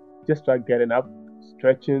tired, just try getting up,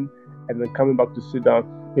 stretching, and then coming back to sit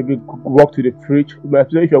down. Maybe walk to the fridge.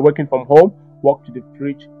 If you're working from home, walk to the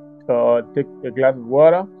fridge, take a glass of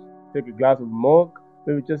water, take a glass of milk,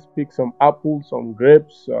 maybe just pick some apples, some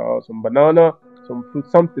grapes, some banana, some fruit,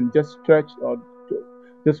 something. Just stretch, or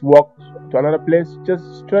just walk to another place.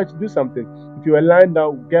 Just stretch, do something. If you are lying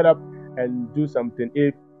down, get up and do something.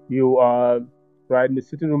 If you are right in the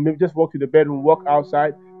sitting room, maybe just walk to the bedroom, walk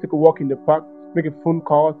outside, take a walk in the park, make a phone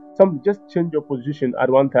call, something. Just change your position at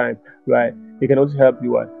one time, right? It can also help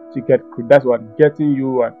you to get. That's what getting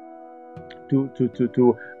you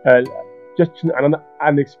to uh, just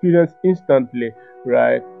an experience instantly,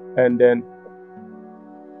 right? And then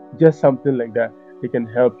just something like that, it can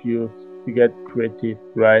help you to get creative,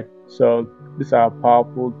 right? So these are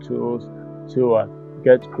powerful tools to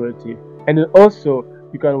get creative. And then also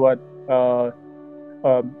you can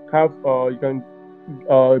have you can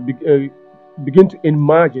begin to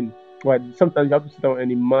imagine, right? Sometimes you have to sit down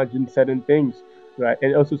and imagine certain things, right?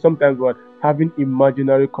 And also sometimes having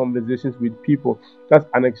imaginary conversations with people, that's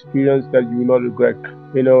an experience that you will not regret,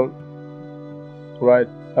 you know, right?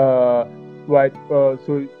 Right.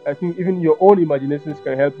 So I think even your own imaginations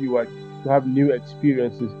can help you to have new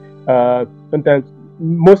experiences. Sometimes,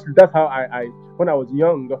 mostly that's how I when I was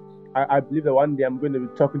young, I believe that one day I'm going to be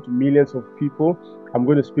talking to millions of people. I'm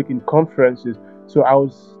going to speak in conferences. So I will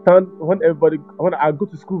stand when I go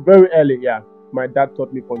to school very early. Yeah, my dad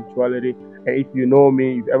taught me punctuality, and if you know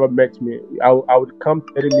me, if you ever met me, I would come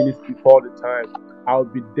 30 minutes before the time. I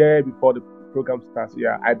would be there before the program starts.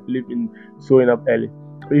 Yeah, I believe in showing up early.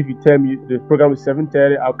 So if you tell me the program is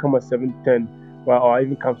 7:30, I'll come at 7:10, well, or I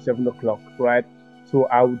even come 7 o'clock, right? So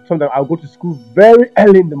I would sometimes I'll go to school very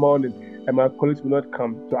early in the morning, and my colleagues will not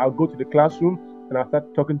come. So I'll go to the classroom and I'll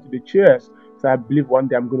start talking to the chairs. So I believe one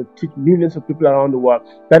day I'm going to teach millions of people around the world.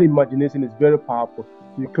 That imagination is very powerful.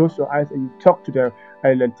 So you close your eyes and you talk to them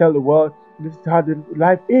and then tell the world this is how the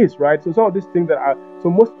life is, right? So some of these things that are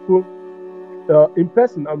so most people in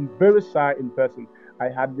person, I'm very shy in person. I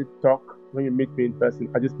hardly talk when you meet me in person.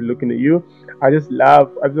 I just be looking at you. I just laugh.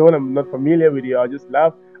 Even when I'm not familiar with you, I just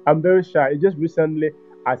laugh. I'm very shy. It's just recently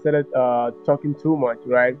I started talking too much,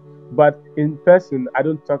 right? But in person, I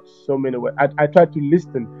don't talk so many words. I try to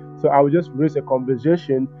listen. So I will just raise a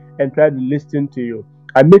conversation and try to listen to you.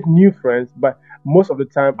 I make new friends, but most of the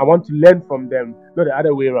time I want to learn from them, not the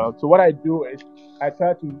other way around. So what I do is I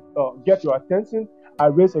try to get your attention. I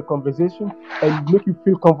raise a conversation and make you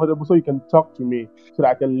feel comfortable so you can talk to me so that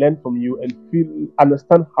I can learn from you and feel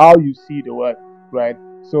understand how you see the world, right?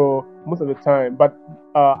 So most of the time, but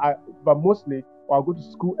mostly I'll go to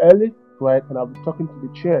school early, right, and I'll be talking to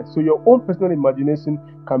the chair. So your own personal imagination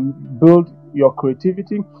can build your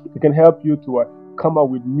creativity. It can help you to come up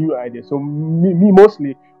with new ideas. So me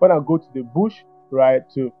mostly when I go to the bush, right,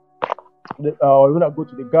 when I go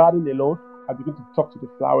to the garden alone, I begin to talk to the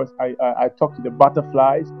flowers. I talk to the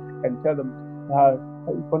butterflies and tell them,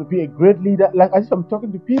 you want to be a great leader. Like as if I'm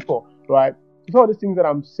talking to people, right? So some of the things that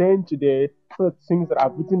I'm saying today, some of the things that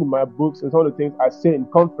I've written in my books, and some of the things I say in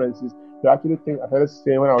conferences, the actually things I started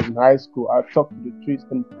saying when I was in high school. I talked to the trees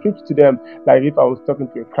and preach to them like if I was talking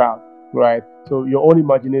to a crowd, right? So your own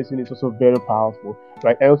imagination is also very powerful,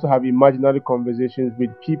 right? I also have imaginary conversations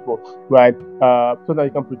with people, right? So that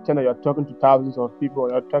you can pretend that you're talking to thousands of people,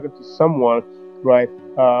 or you're talking to someone, right?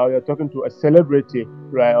 You're talking to a celebrity,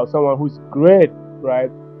 right, or someone who's great,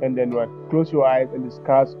 right? And then what? Close your eyes and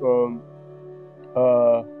discuss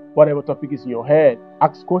uh, whatever topic is in your head.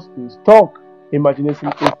 Ask questions, talk. Imagination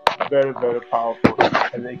is very, very powerful,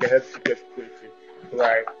 and it can help you get creative,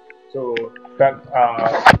 right? So that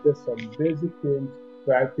just some basic things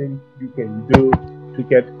that I think you can do to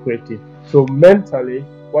get creative. So mentally,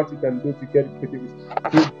 what you can do to get creative is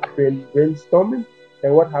do brainstorming.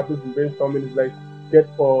 And what happens in brainstorming is like get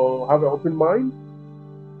or have an open mind,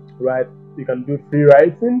 right? You can do free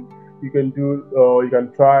writing. You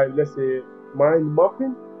can try, let's say, mind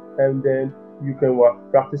mapping, and then you can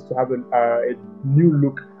practice to have a new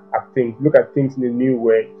look at things in a new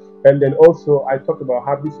way. And then also, I talked about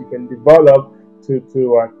habits you can develop to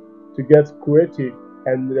get creative,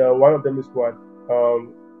 and one of them is what,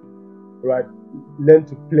 right? Learn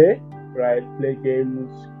to play, right? Play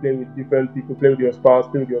games, play with different people, play with your spouse,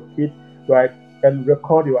 play with your kids, right? And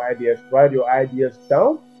record your ideas, write your ideas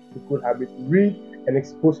down. It's a good habit. Read and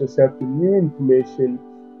expose yourself to new information,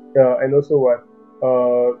 and also what?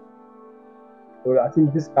 Well, I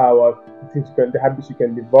think these are the habits you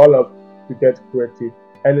can develop to get creative.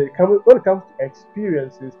 And when it comes to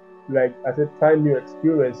experiences, like I said, try new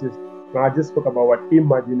experiences. Now I just spoke about what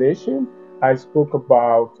imagination. I spoke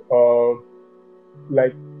about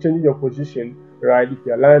like changing your position, right? If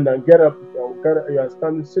you're lying down, get up. If you're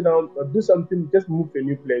standing, sit down, or do something. Just move to a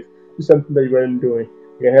new place. Do something that you weren't doing.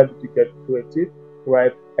 It can help you to get creative,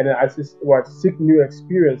 right? And then seek new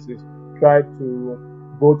experiences. Try to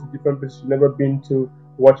go to different places you've never been to.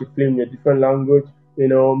 Watch a film in a different language.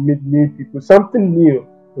 Meet new people. Something new,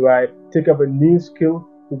 right? Take up a new skill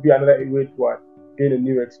would be another way to what gain a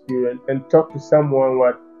new experience and talk to someone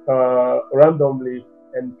what randomly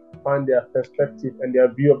and find their perspective and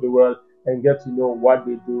their view of the world and get to know what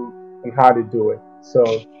they do and how they do it. So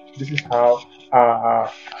this is how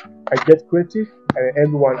I get creative, and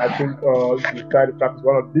everyone I think if you try to practice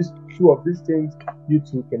one of these two of these things, you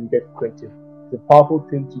too can get creative. It's a powerful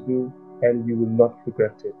thing to do, and you will not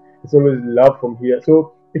regret it. It's always love from here.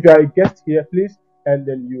 So if you are a guest here, please, and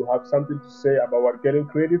then you have something to say about what getting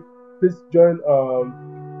creative, please join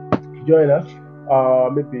us.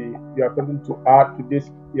 Maybe you have something to add to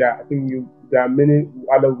this. Yeah, I think there are many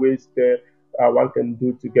other ways that one can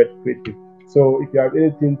do to get creative. So if you have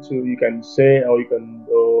anything you can say, or you can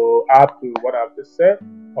add to what I've just said,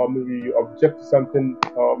 or maybe you object to something,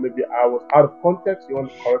 or maybe I was out of context, you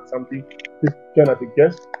want to correct something, please join as a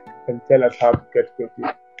guest and tell us how to get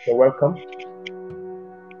creative. You're welcome. So, welcome.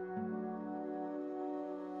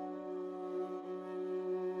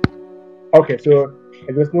 Okay, so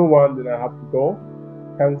if there's no one, then I have to go.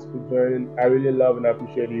 Thanks for joining. I really love and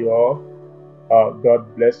appreciate you all.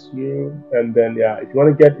 God bless you. And then, yeah, if you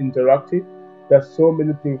want to get interactive, there's so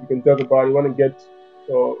many things we can talk about. You want to get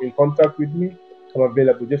in contact with me? I'm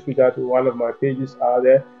available. Just reach out to one of my pages out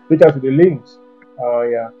there. Reach out to the links.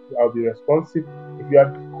 Yeah, I'll be responsive. If you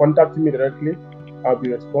are contacting me directly, I'll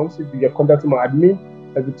be responsive. If you're contacting my admin,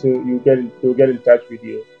 everything they'll get in touch with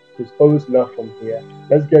you. So it's always love from here.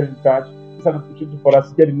 Let's get in touch. Let's have an opportunity for us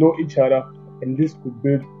to get to know each other, and this could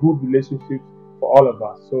build good relationships for all of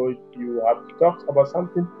us. So if you have talked about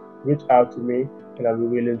something, reach out to me and I'll be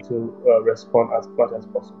willing to respond as much as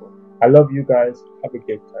possible. I love you guys. Have a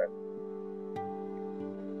great time.